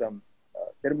there is some.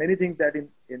 There are many things that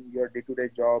in your day-to-day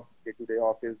job, day-to-day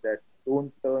office that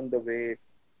don't turn the way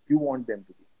you want them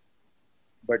to be,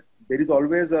 but there is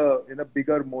always a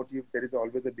bigger motive. There is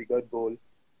always a bigger goal,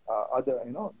 other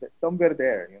somewhere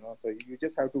there, so you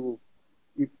just have to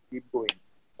keep going.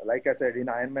 Like I said, in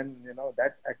Ironman,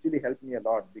 that actually helped me a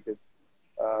lot because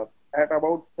at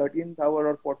about 13th hour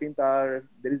or 14th hour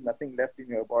there is nothing left in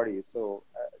your body, so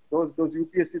those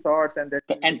UPSC thoughts and that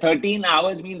And 13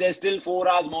 hours mean there's still 4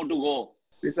 hours more to go.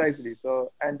 precisely,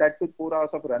 so and that took 4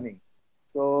 hours of running.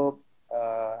 So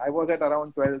I was at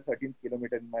around 12, 13th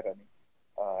kilometer in my running,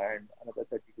 and another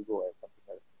 30 to go or something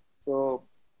like that. So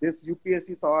this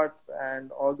UPSC thoughts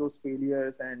and all those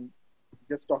failures and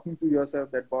just talking to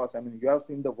yourself that boss, I mean, you have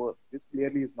seen the worst. This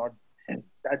clearly is not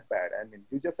that bad. I mean,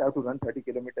 you just have to run 30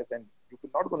 kilometers and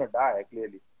you're not going to die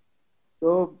clearly.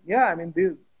 So yeah, I mean,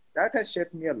 this that has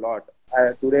shaped me a lot.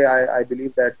 Today, I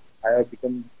believe that I have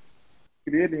become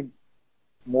clearly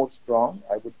more strong.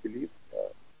 I would believe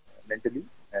mentally,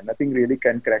 and nothing really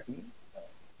can crack me.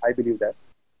 I believe that.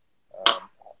 Um,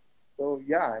 so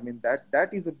yeah, I mean that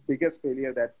is the biggest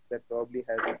failure that probably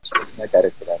has shaped my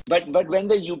character. But when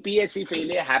the UPSC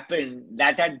failure happened,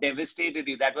 that had devastated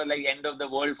you. That was like end of the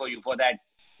world for you for that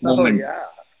Oh moment. yeah,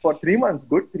 for 3 months,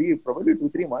 good probably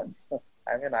 2-3 months.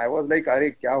 I mean, I was like, "Arey,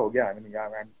 kya ho gaya?" I mean, yeah,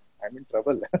 I'm in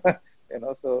trouble.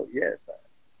 So yes,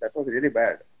 that was really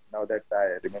bad. Now that I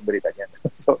remember it again.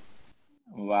 So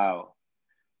Wow.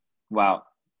 Wow.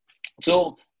 So,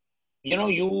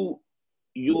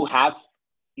 you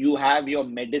have your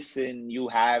medicine, you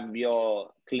have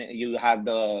you have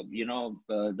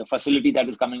the facility that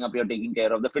is coming up, you're taking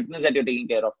care of the fitness that you're taking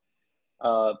care of.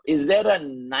 Is there a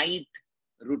night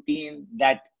routine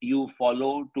that you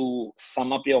follow to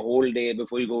sum up your whole day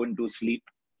before you go into sleep?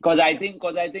 Because I think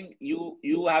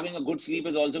you having a good sleep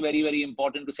is also very, very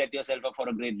important to set yourself up for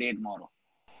a great day tomorrow.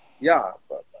 yeah,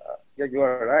 yeah, you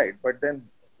are right. But then,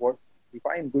 what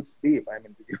define good sleep? I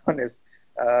mean, to be honest,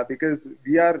 because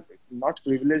we are not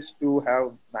privileged to have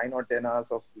 9 or 10 hours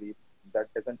of sleep. That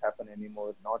doesn't happen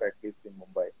anymore. Not at least in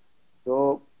Mumbai.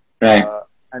 So, Right.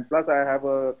 and plus, I have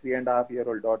a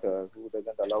 3.5-year-old daughter who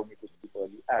doesn't allow me to sleep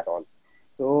early at all.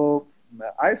 So,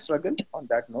 I struggle on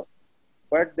that note.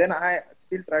 But then I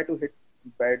still try to hit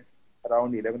bed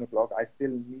around 11 o'clock. I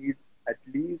still need at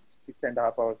least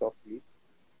 6.5 hours of sleep.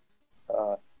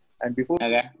 Uh, and before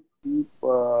Okay. sleep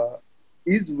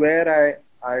is where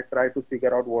I try to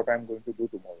figure out what I'm going to do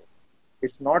tomorrow.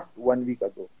 It's not 1 week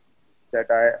ago that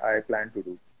I plan to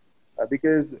do.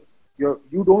 Because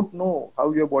you don't know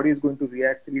how your body is going to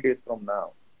react 3 days from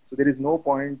now. So there is no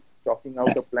point chalking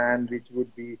out a plan which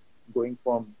would be going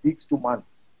from weeks to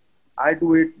months. I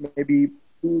do it maybe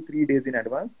 2-3 days in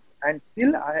advance, and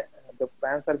still the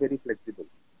plans are very flexible.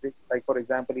 Like for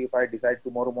example, if I decide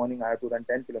tomorrow morning I have to run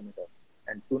 10 kilometers,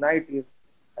 and tonight if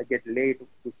I get late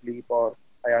to sleep or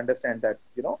I understand that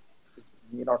it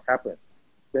may not happen,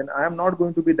 then I am not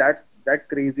going to be that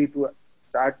crazy to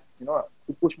start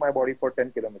to push my body for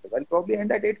 10 kilometers. I'll probably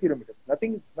end at 8 kilometers.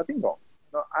 Nothing wrong.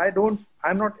 No,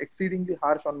 I'm not exceedingly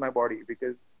harsh on my body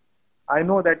because I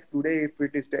know that today, if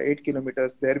it is 8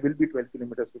 kilometers, there will be 12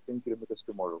 kilometers, 15 kilometers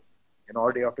tomorrow,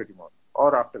 or day after tomorrow,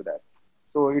 or after that.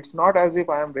 So it's not as if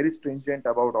I am very stringent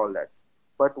about all that.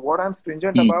 But what I'm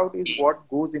stringent Hmm. about is what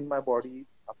goes in my body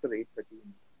after 8:30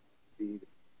 in the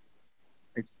evening.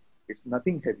 It's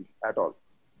nothing heavy at all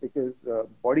because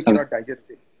body Okay. cannot digest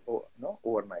it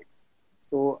overnight.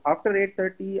 So after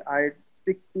 8:30, I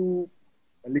stick to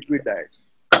liquid diets,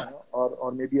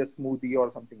 or maybe a smoothie or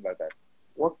something like that.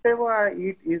 Whatever I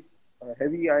eat is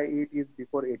heavy. I eat is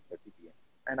before 8:30 p.m.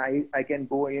 and I can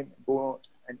go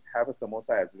and have a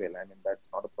samosa as well. I mean that's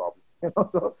not a problem,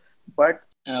 So, but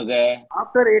Okay.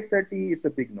 after 8:30, it's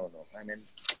a big no-no. I mean,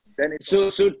 then it's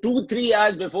So 2-3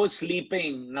 hours before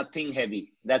sleeping, nothing heavy.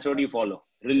 That's what you nothing. follow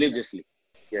religiously.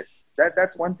 Yes,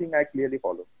 that's one thing I clearly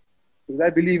follow because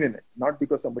I believe in it, not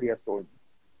because somebody has told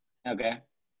me. Okay.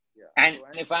 Yeah. And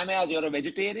So if I may ask, you're a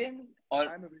vegetarian or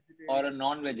I'm a or a vegetarian.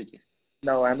 non-vegetarian?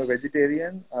 No, I'm a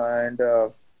vegetarian, and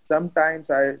sometimes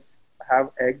I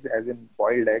have eggs, as in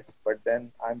boiled eggs. But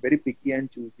then I'm very picky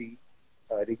and choosy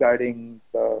regarding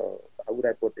the how would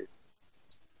I put it?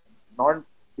 Not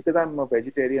because I'm a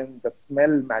vegetarian, the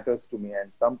smell matters to me,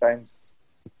 and sometimes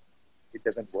it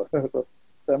doesn't work. So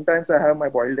sometimes I have my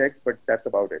boiled eggs, but that's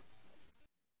about it.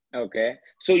 Okay.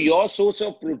 So your source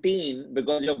of protein,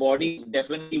 because your body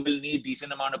definitely will need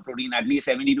decent amount of protein, at least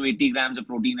 70 to 80 grams of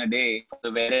protein a day for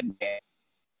the wear and tear.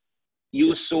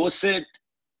 You source it.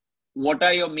 What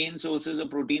are your main sources of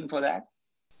protein for that?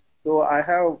 So I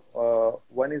have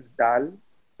one is dal,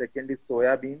 second is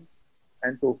soya beans,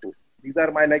 and tofu. These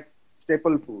are my like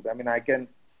staple food. I mean, I can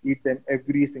eat them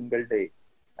every single day.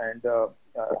 And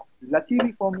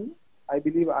luckily for me, I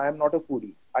believe I am not a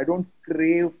foodie. I don't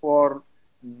crave for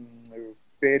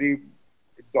very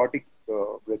exotic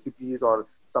recipes or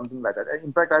something like that.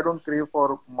 In fact, I don't crave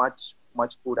for much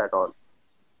food at all.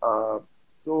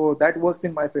 So that works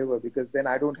in my favor because then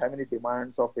I don't have any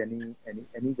demands of any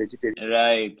vegetarian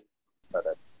Right. like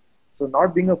that. So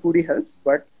not being a foodie helps,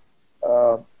 but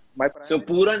uh, my So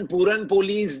primary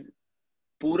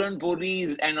Puran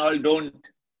polis and all don't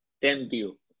tempt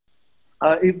you.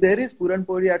 if there is puran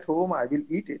puri at home, I will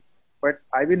eat it, but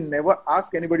I will never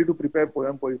ask anybody to prepare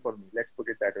puran puri for me. Let's put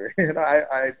it that way.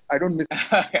 I don't miss.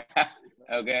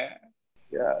 Okay.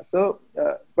 Yeah. So,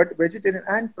 but vegetarian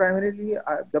and primarily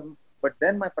but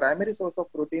then my primary source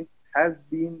of protein has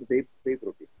been whey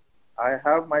protein. I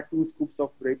have my 2 scoops of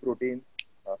whey protein.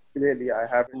 Clearly, I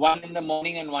have it. One in the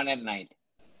morning and one at night.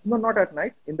 No, not at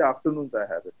night. In the afternoons, I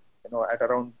have it. At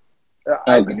around.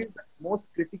 I Okay. believe the most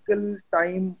critical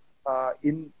time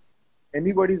in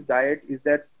anybody's diet is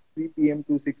that 3 p.m.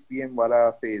 to 6 p.m.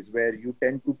 wala phase where you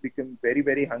tend to become very,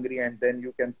 very hungry, and then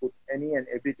you can put any and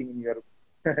everything in your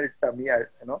tummy,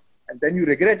 and then you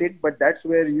regret it. But that's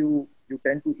where you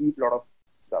tend to eat a lot of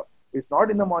stuff. It's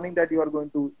not in the morning that you are going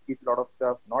to eat a lot of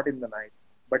stuff, not in the night,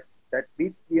 but that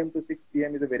 3 p.m. to 6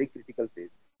 p.m. is a very critical phase.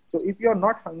 So if you are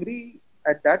not hungry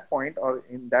at that point or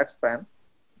in that span,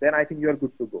 then I think you are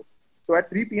good to go. So at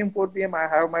 3 p.m., 4 p.m., I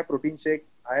have my protein shake.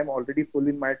 I am already full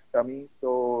in my tummy,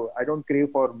 so I don't crave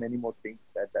for many more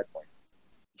things at that point.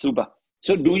 Super.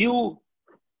 So do you,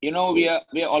 we are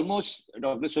almost,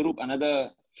 Dr. Swaroop,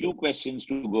 another few questions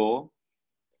to go.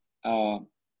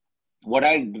 What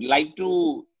I'd like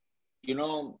to,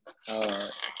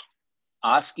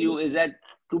 ask you is that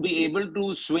to be able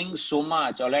to swing so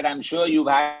much, all right, I'm sure you've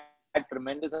had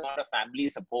tremendous amount of family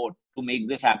support to make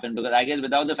this happen, because I guess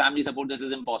without the family support, this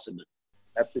is impossible.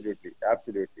 Absolutely,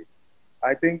 absolutely.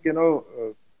 I think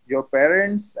your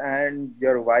parents and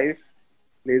your wife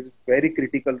plays very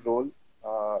critical role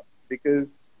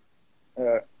because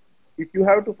uh, if you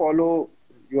have to follow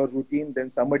your routine,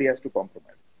 then somebody has to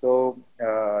compromise. So,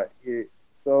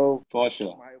 For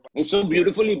sure. It's so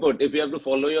beautifully put. If you have to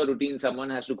follow your routine, someone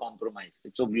has to compromise.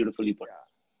 It's so beautifully put.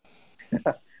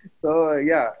 Yeah. So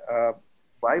yeah,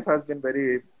 wife has been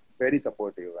very, very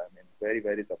supportive. I mean, very,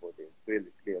 very supportive,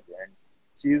 really clearly, and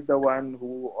she's the one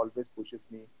who always pushes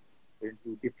me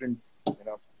into different,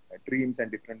 dreams and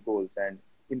different goals. And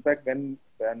in fact, when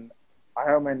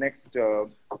I have my next,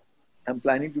 I'm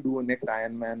planning to do a next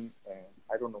Ironman.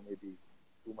 I don't know, maybe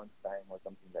 2 months time or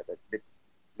something like that.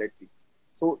 Let's see.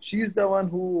 So she's the one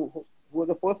who was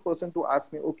the first person to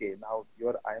ask me, okay, now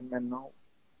you're Ironman now.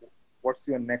 What's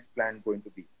your next plan going to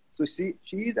be? So she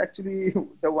is actually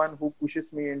the one who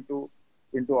pushes me into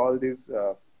all these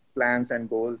plans and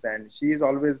goals, and she is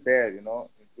always there,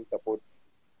 to support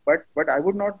me. But I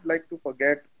would not like to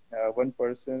forget one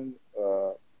person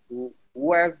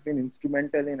who has been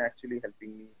instrumental in actually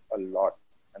helping me a lot,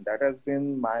 and that has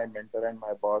been my mentor and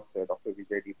my boss, Dr.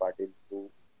 Vijay D. Patil, who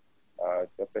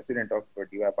the president of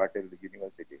D.Y. Patil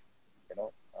University,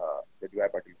 the D.Y.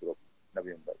 Patil Group,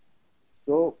 Navi Mumbai.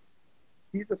 So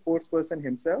he's a sports person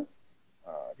himself.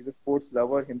 He's a sports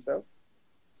lover himself.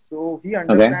 So he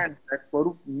understands that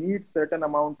Swaroop needs certain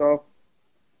amount of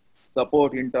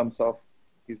support in terms of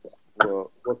his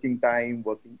working time,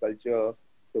 working culture,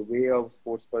 the way a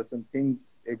sports person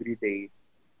thinks every day.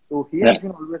 So he has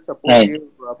been always supportive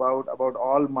about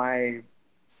all my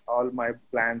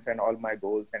plans and all my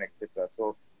goals and etc.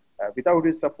 So without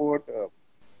his support,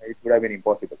 it would have been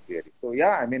impossible, clearly. So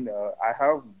yeah, I mean, I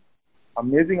have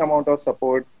amazing amount of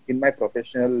support in my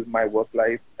professional, my work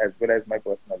life, as well as my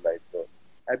personal life. So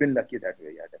I've been lucky that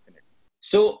way. Yeah, definitely.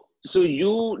 So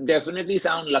you definitely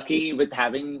sound lucky with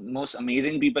having most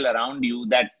amazing people around you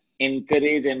that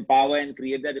encourage, empower, and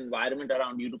create that environment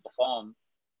around you to perform.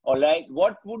 All right.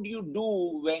 What would you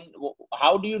do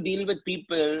how do you deal with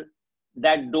people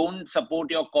that don't support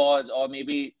your cause or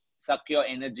maybe suck your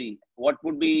energy?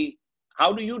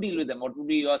 How do you deal with them? What would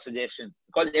be your suggestion?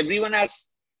 Because everyone has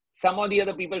some or the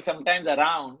other people sometimes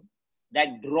around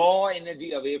that draw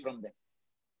energy away from them.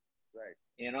 Right.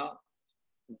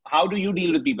 How do you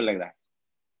deal with people like that?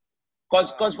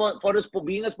 Because for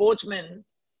being a sportsman,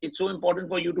 it's so important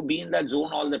for you to be in that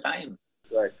zone all the time.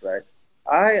 Right.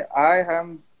 I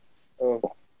am.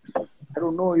 I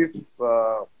don't know if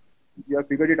you have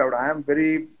figured it out. I am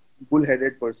very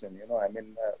bull-headed person. I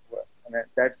mean,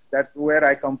 that's where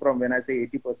I come from. When I say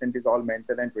 80% is all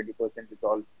mental and 20% is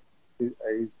all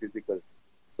is physical.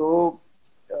 So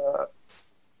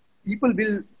people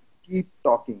will keep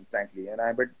talking, frankly,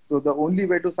 but so the only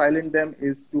way to silence them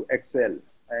is to excel.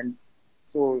 And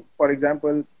so, for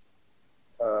example,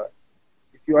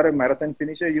 if you are a marathon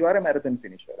finisher, you are a marathon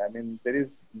finisher. I mean, there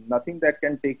is nothing that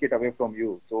can take it away from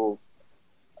you. So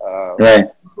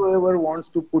whoever wants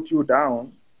to put you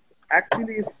down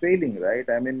actually is failing, right?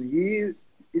 I mean,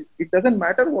 it doesn't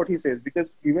matter what he says, because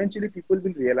eventually people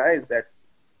will realize that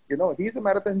he's a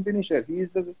marathon finisher. He is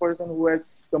the person who has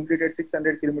completed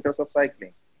 600 kilometers of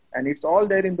cycling, and it's all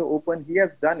there in the open. He has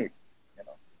done it.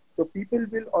 So people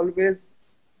will always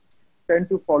tend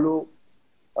to follow,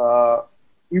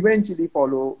 eventually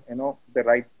follow, the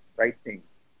right thing,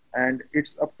 and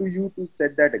it's up to you to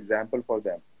set that example for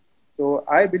them. So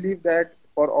I believe that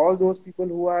for all those people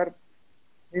who are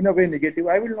in a way negative,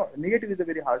 I will not. Negative is a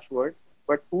very harsh word,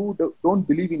 but who don't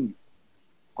believe in you,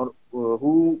 or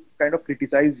who kind of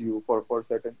criticize you for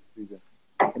certain reason.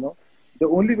 The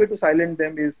only way to silence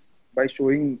them is by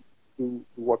showing to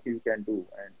what you can do,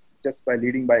 and just by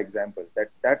leading by example.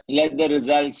 That let the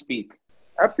results speak.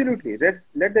 Absolutely,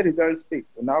 let the results speak.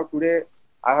 Now today,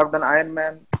 I have done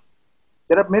Ironman.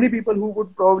 there are many people who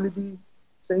would probably be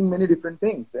saying many different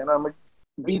things. I mean,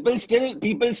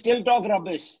 People still talk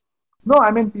rubbish. no,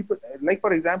 I mean, people, like,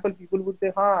 for example, people would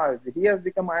say, he has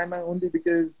become Ironman only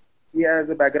because he has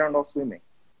a background of swimming.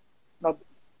 Now,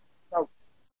 now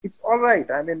it's all right.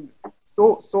 I mean,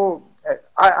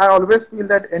 I always feel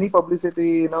that any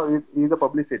publicity, is a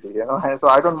publicity, and so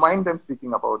I don't mind them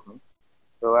speaking about me.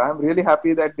 So I'm really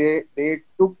happy that they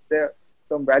took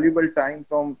some valuable time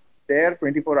from their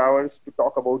 24 hours to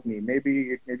talk about me. Maybe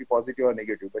it may be positive or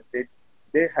negative, but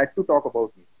they had to talk about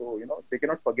me. So they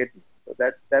cannot forget me. So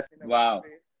that's in a Wow.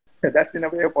 way that's in a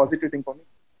way a positive thing for me.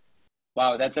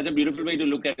 Wow, that's such a beautiful way to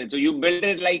look at it. So you build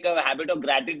it like a habit of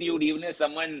gratitude, even if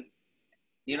someone,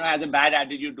 has a bad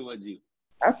attitude towards you.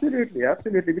 Absolutely,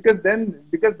 absolutely. Because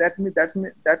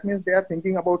that means they are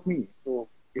thinking about me. So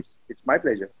it's my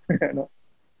pleasure.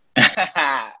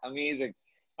 Amazing.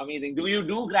 Amazing. Do you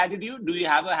do gratitude? Do you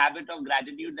have a habit of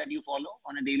gratitude that you follow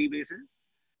on a daily basis?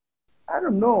 I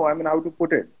don't know. I mean, how to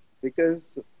put it,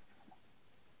 because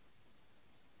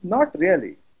not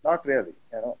really, not really.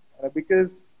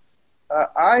 Because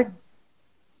I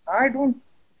don't.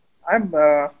 I'm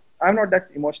not that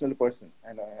emotional person.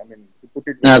 I mean, to put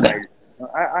it very Okay.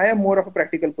 mild, I am more of a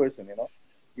practical person.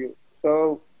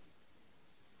 So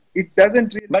it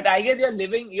doesn't really. But I guess you're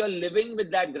living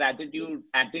with that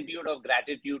attitude of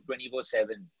gratitude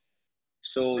 24/7.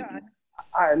 So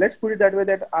Yeah, let's put it that way.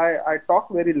 That I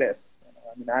talk very less.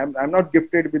 I mean, I'm not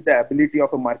gifted with the ability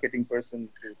of a marketing person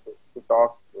to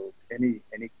talk to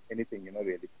anything,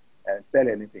 really, and sell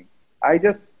anything. I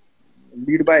just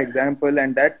lead by example,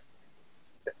 and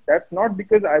that's not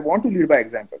because I want to lead by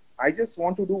example. I just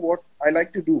want to do what I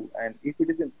like to do, and if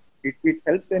it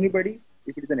helps anybody,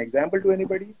 if it is an example to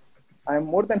anybody, I'm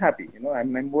more than happy.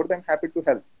 I'm more than happy to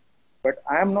help. But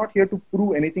I am not here to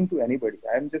prove anything to anybody.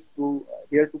 I am just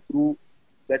here to prove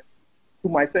that to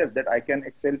myself that I can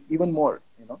excel even more.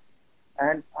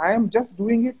 And I am just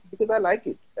doing it because I like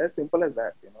it. As simple as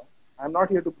that. I'm not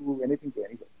here to prove anything to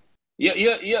anybody.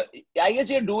 I guess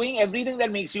you're doing everything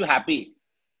that makes you happy.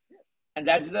 And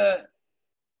that's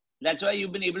why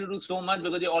you've been able to do so much,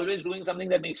 because you're always doing something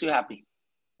that makes you happy.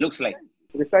 Looks like.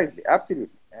 Precisely,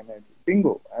 absolutely. I mean,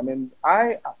 bingo. I mean,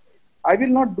 I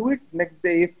will not do it next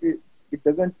day if it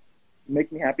doesn't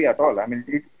make me happy at all. I mean,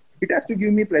 it has to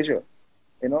give me pleasure.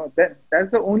 That's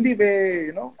the only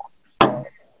way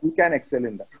you can excel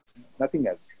in that. Nothing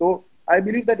else. So I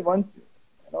believe that once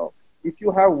if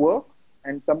you have work,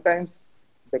 and sometimes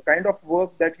the kind of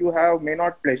work that you have may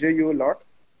not pleasure you a lot,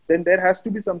 then there has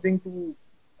to be something to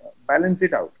balance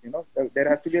it out. There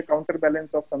has to be a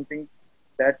counterbalance of something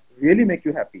that really make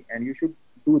you happy, and you should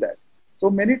do that.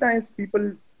 So many times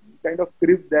people kind of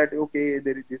crib that, okay,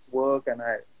 there is this work and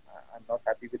I'm not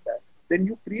happy with that. Then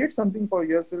you create something for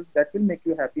yourself that will make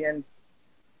you happy, and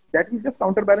that will just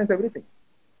counterbalance everything.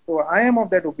 So I am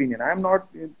of that opinion. I am not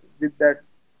with that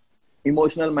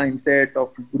emotional mindset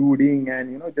of brooding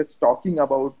and just talking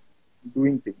about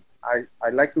doing things. I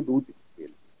like to do things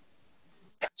really.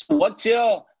 So what's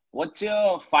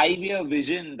your 5-year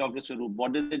vision, Dr. Swaroop?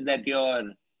 What is it that you're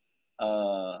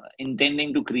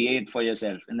intending to create for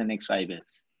yourself in the next 5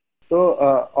 years? So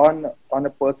on a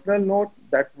personal note,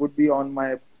 that would be on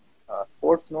my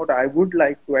sports note. I would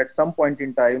like to at some point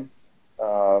in time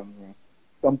um,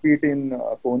 compete in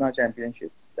Kona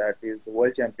Championships. That is the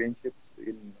World Championships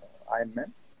in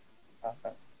Ironman.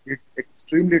 It's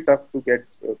extremely tough to get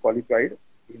qualified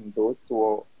in those.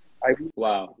 So I would like to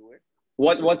Wow. do it.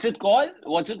 What's it called?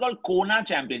 What's it called? Kona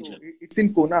So Championship. it's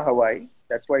in Kona, Hawaii.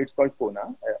 That's why it's called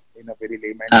Kona in a very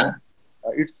layman Uh, term.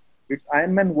 It's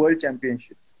Ironman World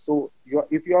Championships. So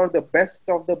if you are the best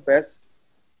of the best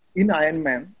in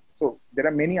Ironman, so there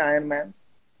are many Ironmans.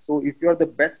 So if you are the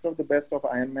best of the best of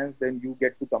Ironmans, then you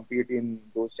get to compete in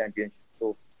those championships.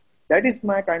 So that is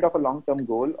my kind of a long-term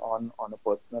goal on a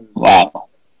personal wow.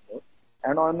 note.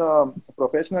 And on a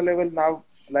professional level now,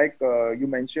 like you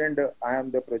mentioned, I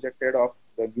am the projected of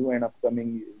the new and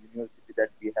upcoming university that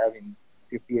we have in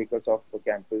 50 acres of the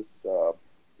campus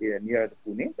near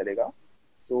Pune, Talegaon.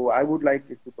 So I would like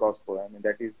it to prosper. I mean,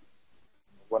 that is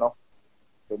one of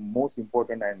the most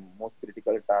important and most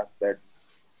critical tasks that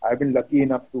I've been lucky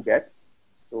enough to get.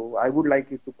 So I would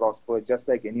like it to prosper just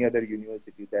like any other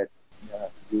university that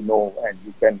and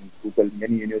you can Google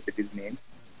many universities' names.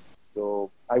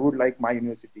 So I would like my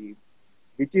university,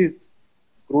 which is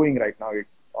growing right now,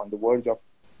 it's on the verge of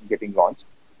getting launched,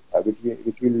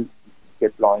 which will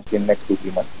get launched in next 2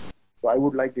 3 months. So I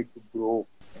would like it to grow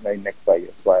in the next 5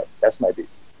 years. So that's my big.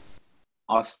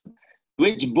 Awesome.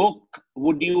 Which book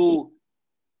would you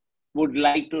would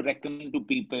like to recommend to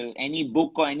people? Any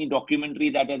book or any documentary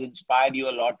that has inspired you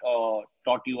a lot or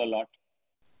taught you a lot?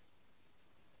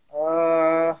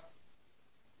 Uh,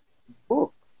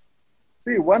 Book.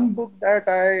 See, one book that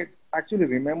I actually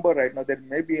remember right now, there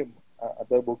may be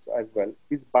other books as well,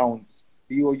 is Bounce,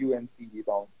 Bounce,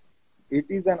 Bounce. It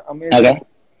is an amazing Okay. book.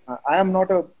 I am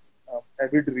not a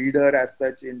avid reader as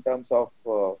such in terms of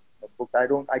a book.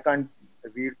 I can't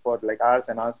read for like hours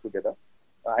and hours together.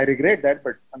 I regret that,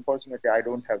 but unfortunately, I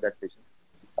don't have that patience.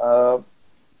 Uh,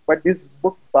 but this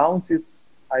book, Bounce,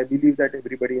 is I believe that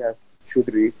everybody has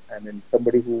should read. I mean,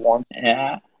 somebody who wants to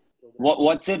Yeah. progress.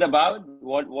 What's it about?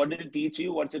 What did it teach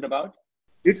you? What's it about?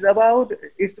 It's about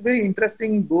it's a very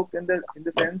interesting book in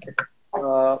the sense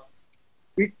uh,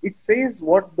 it says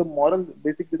what the moral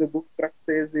basically the book crux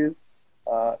says is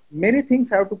many things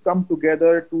have to come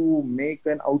together to make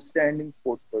an outstanding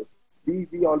sports person.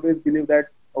 We always believe that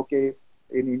okay,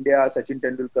 in India Sachin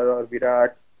Tendulkar or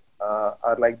Virat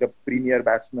are like the premier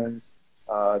batsmen.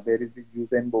 There is the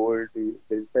Usain Bolt,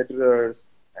 there is Federers,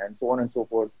 and so on and so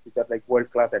forth, which are like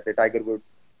world class at Tiger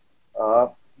Woods. Uh,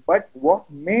 but what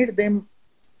made them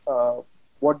uh,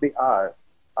 what they are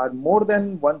more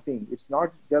than one thing. It's not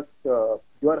just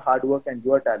your hard work and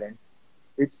your talent.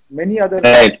 It's many other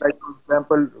things. Right. Like for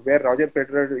example, where Roger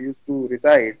Federer used to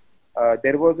reside,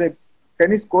 there was a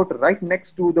tennis court right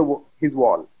next to his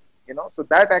wall. You know, so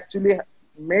that actually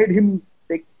made him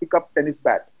pick up tennis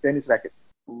racket.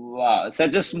 Wow.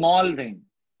 Such a small thing.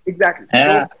 Exactly.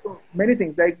 Yeah. So many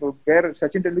things like where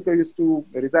Sachin Tendulkar used to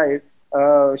reside,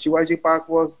 Shivaji Park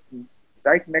was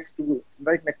right next to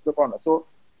the corner.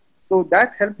 So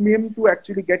that helped him to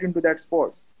actually get into that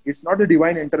sport. It's not a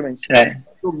divine intervention. Right.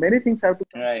 So many things have to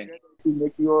come Right. together to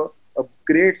make you a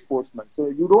great sportsman. So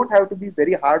you don't have to be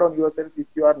very hard on yourself if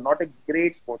you are not a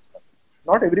great sportsman.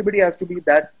 Not everybody has to be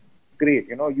that great.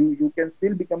 You know, you can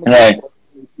still become a great Right.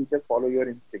 sportsman if you just follow your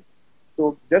instinct.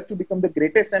 So just to become the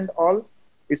greatest and all,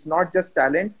 it's not just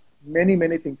talent.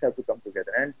 Many things have to come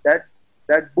together, and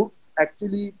that book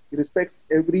actually respects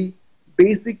every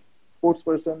basic sports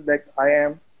person like I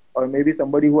am, or maybe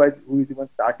somebody who is even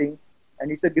starting,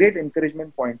 and it's a great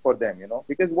encouragement point for them. You know,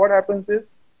 because what happens is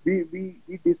we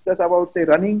discuss about say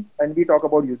running and we talk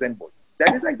about Usain Bolt.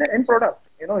 That is like the end product.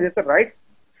 You know, it's the right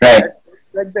Right.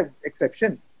 that's like the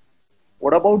exception.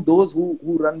 What about those who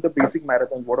run the basic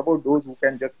marathons? What about those who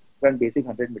can just run basic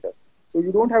 100 meters? So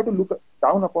you don't have to look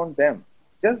down upon them.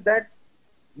 Just that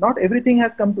not everything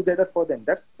has come together for them.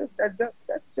 That's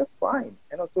just fine.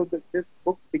 You know. So this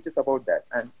book teaches about that,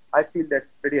 and I feel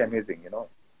that's pretty amazing. You know,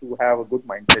 to have a good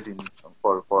mindset in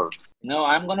for. No,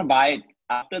 I'm gonna buy it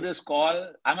after this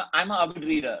call. I'm a avid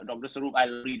reader, Dr. Sarup. I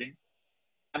love reading.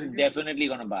 I'm Mhm. definitely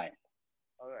gonna buy it.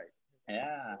 All right.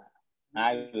 Yeah. You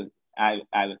I should. will.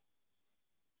 I will.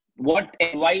 What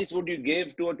advice would you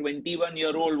give to a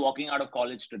 21-year-old walking out of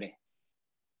college today?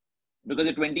 Because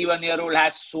a 21-year-old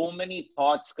has so many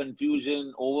thoughts,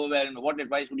 confusion, overwhelmed. What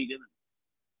advice would you give him?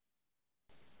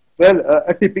 Well,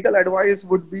 a typical advice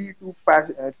would be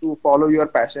to follow your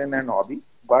passion and hobby.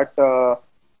 But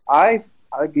I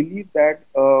believe that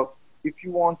if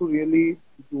you want to really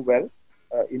do well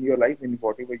in your life in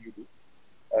whatever you do,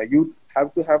 you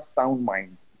have to have sound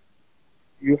mind.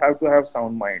 You have to have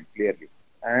sound mind clearly.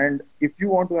 And if you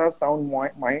want to have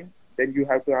mind, then you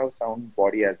have to have sound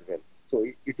body as well. So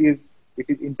it is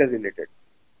interrelated.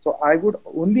 So I would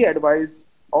only advise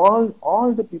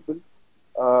all the people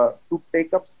to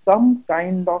take up some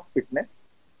kind of fitness.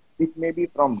 It may be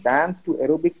from dance to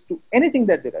aerobics to anything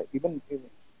that there are, even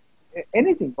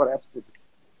anything for absolutely.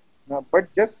 Now,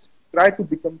 but just try to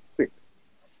become fit.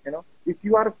 You know, if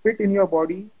you are fit in your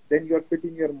body, then you are fit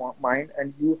in your mind,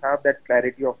 and you have that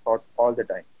clarity of thought all the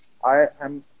time. I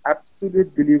am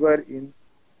absolute believer in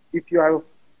if you have a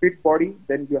fit body,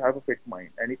 then you have a fit mind,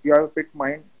 and if you have a fit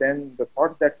mind, then the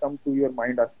thoughts that come to your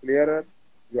mind are clearer.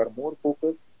 You are more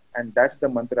focused, and that's the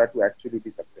mantra to actually be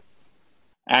successful.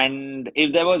 And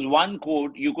if there was one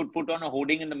quote you could put on a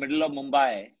hoarding in the middle of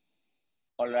Mumbai,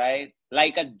 all right,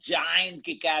 like a giant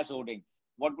kick-ass hoarding,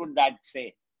 what would that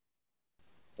say?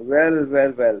 Well. I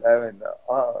mean,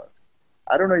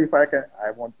 I don't know if I can.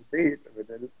 I want to say it,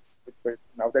 but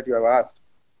now that you have asked,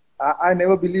 I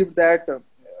never believed that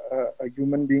a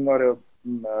human being or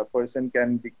a person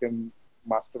can become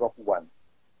master of one.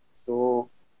 So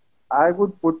I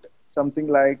would put something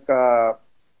like,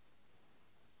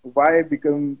 why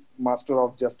become master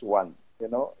of just one? You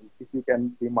know, if you can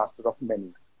be master of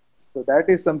many. So that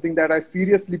is something that I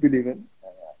seriously believe in.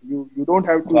 You don't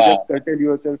have to just Wow. curtail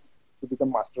yourself to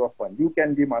become master of one. You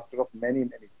can be master of many.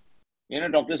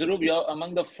 Dr. Sarup, you're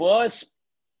among the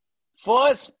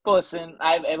first person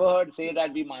I've ever heard say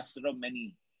that be master of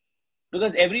many.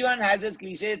 Because everyone has this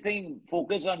cliche thing,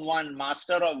 focus on one,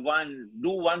 master of one,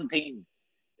 do one thing.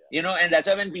 And that's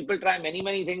why when people try many,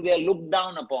 many things, they are looked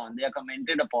down upon, they are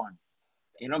commented upon,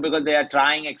 because they are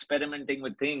trying, experimenting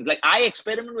with things. Like I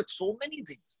experiment with so many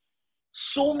things,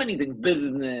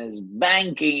 business,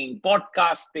 banking,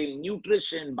 podcasting,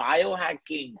 nutrition,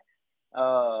 biohacking,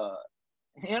 uh,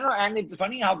 and it's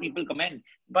funny how people comment,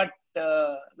 but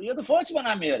you're the first one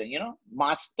I'm hearing,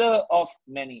 master of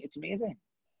many. It's amazing.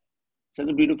 Such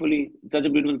a beautiful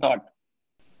thought.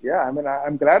 Yeah, I mean,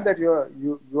 I'm glad that you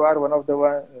are one of the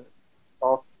one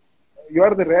of you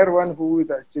are the rare one who is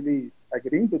actually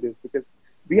agreeing to this, because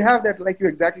we have that, like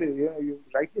you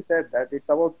rightly said that it's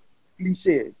about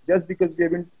cliche. Just because we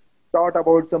have been taught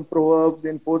about some proverbs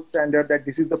in fourth standard that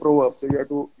this is the proverb, so you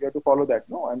have to follow that.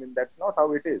 No, I mean that's not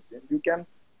how it is. You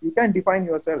can define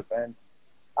yourself, and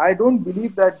I don't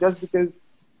believe that just because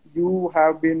you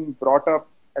have been brought up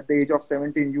at the age of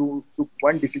 17, you took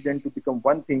one decision to become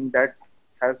one thing that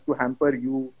has to hamper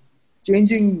you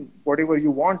changing whatever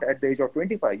you want at the age of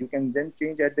 25. You can then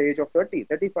change at the age of 30,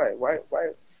 35. Why?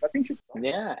 Nothing should stop.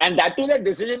 Yeah. And that too, that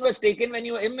decision was taken when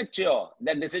you were immature.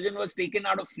 That decision was taken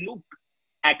out of fluke,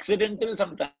 accidental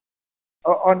sometimes.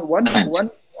 On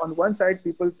one side,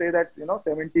 people say that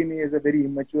 17 is a very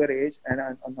immature age, and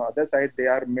on the other side, they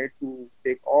are made to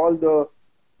take all the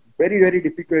very, very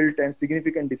difficult and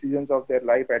significant decisions of their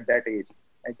life at that age.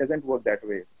 It doesn't work that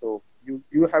way. So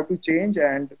you have to change,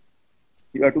 and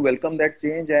you have to welcome that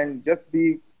change and just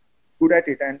be good at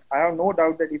it. And I have no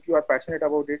doubt that if you are passionate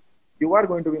about it, you are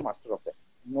going to be master of that.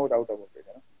 No doubt about it.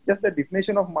 Just the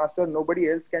definition of master,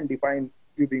 nobody else can define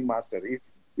you being master.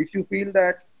 If you feel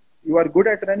that you are good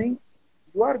at running,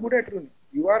 you are good at running.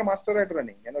 You are master at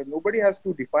running. Nobody has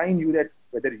to define you that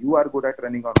whether you are good at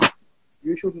running or not.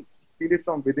 You should feel it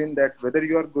from within that whether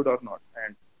you are good or not.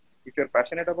 And if you're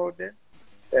passionate about that,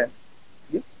 then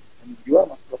you are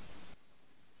master of it.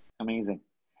 Amazing.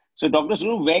 So, Dr.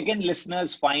 Swaroop, where can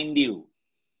listeners find you?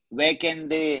 Where can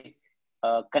they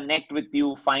connect with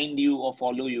you, find you, or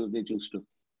follow you if they choose to?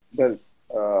 Well,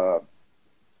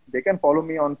 they can follow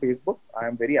me on Facebook. I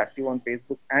am very active on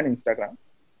Facebook and Instagram.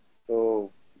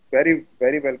 So, very,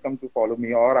 very welcome to follow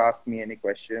me or ask me any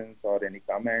questions or any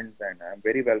comments. And I'm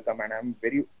very welcome, and I'm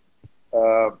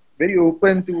very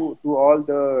open to all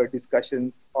the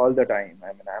discussions all the time.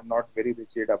 I mean, I'm not very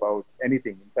rigid about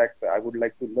anything. In fact, I would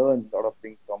like to learn a lot of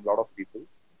things from a lot of people.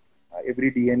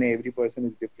 Every DNA, every person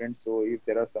is different. So if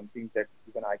there are some things that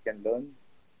even I can learn,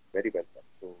 very welcome.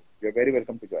 So you're very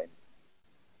welcome to join me.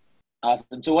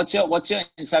 Awesome. So what's your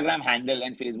Instagram handle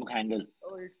and Facebook handle?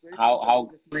 Oh, it's very how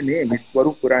simple. It's my name. It's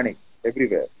Swaroop Puranik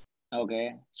everywhere.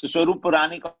 Okay. So Swaroop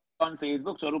Puranik on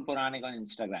Facebook, Swaroop Puranik on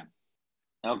Instagram.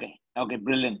 Okay,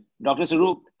 brilliant. Dr.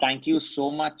 Swaroop, thank you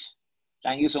so much.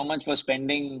 Thank you so much for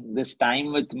spending this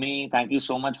time with me. Thank you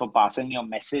so much for passing your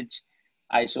message.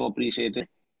 I so appreciate it.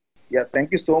 Yeah,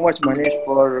 thank you so much,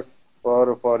 Manish,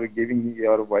 for giving me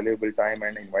your valuable time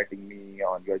and inviting me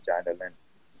on your channel. And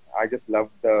I just love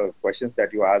the questions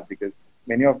that you asked, because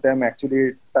many of them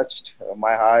actually touched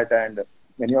my heart, and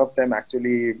many of them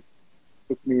actually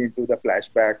took me into the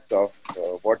flashbacks of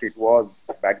what it was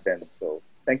back then. So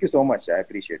thank you so much. I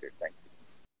appreciate it. Thank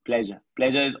you.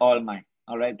 Pleasure is all mine.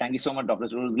 All right. Thank you so much, Dr.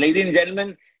 Swaroop. Ladies and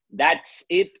gentlemen, that's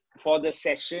it for the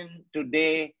session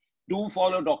today. Do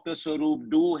follow Dr. Swaroop.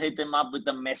 Do hit him up with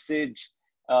a message.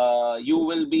 You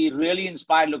will be really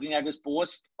inspired looking at his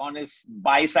post on his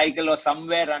bicycle or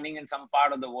somewhere running in some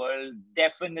part of the world.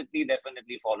 Definitely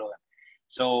follow him.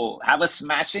 So have a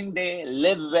smashing day,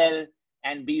 live well,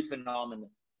 and be phenomenal.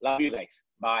 Love you guys.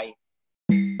 Bye.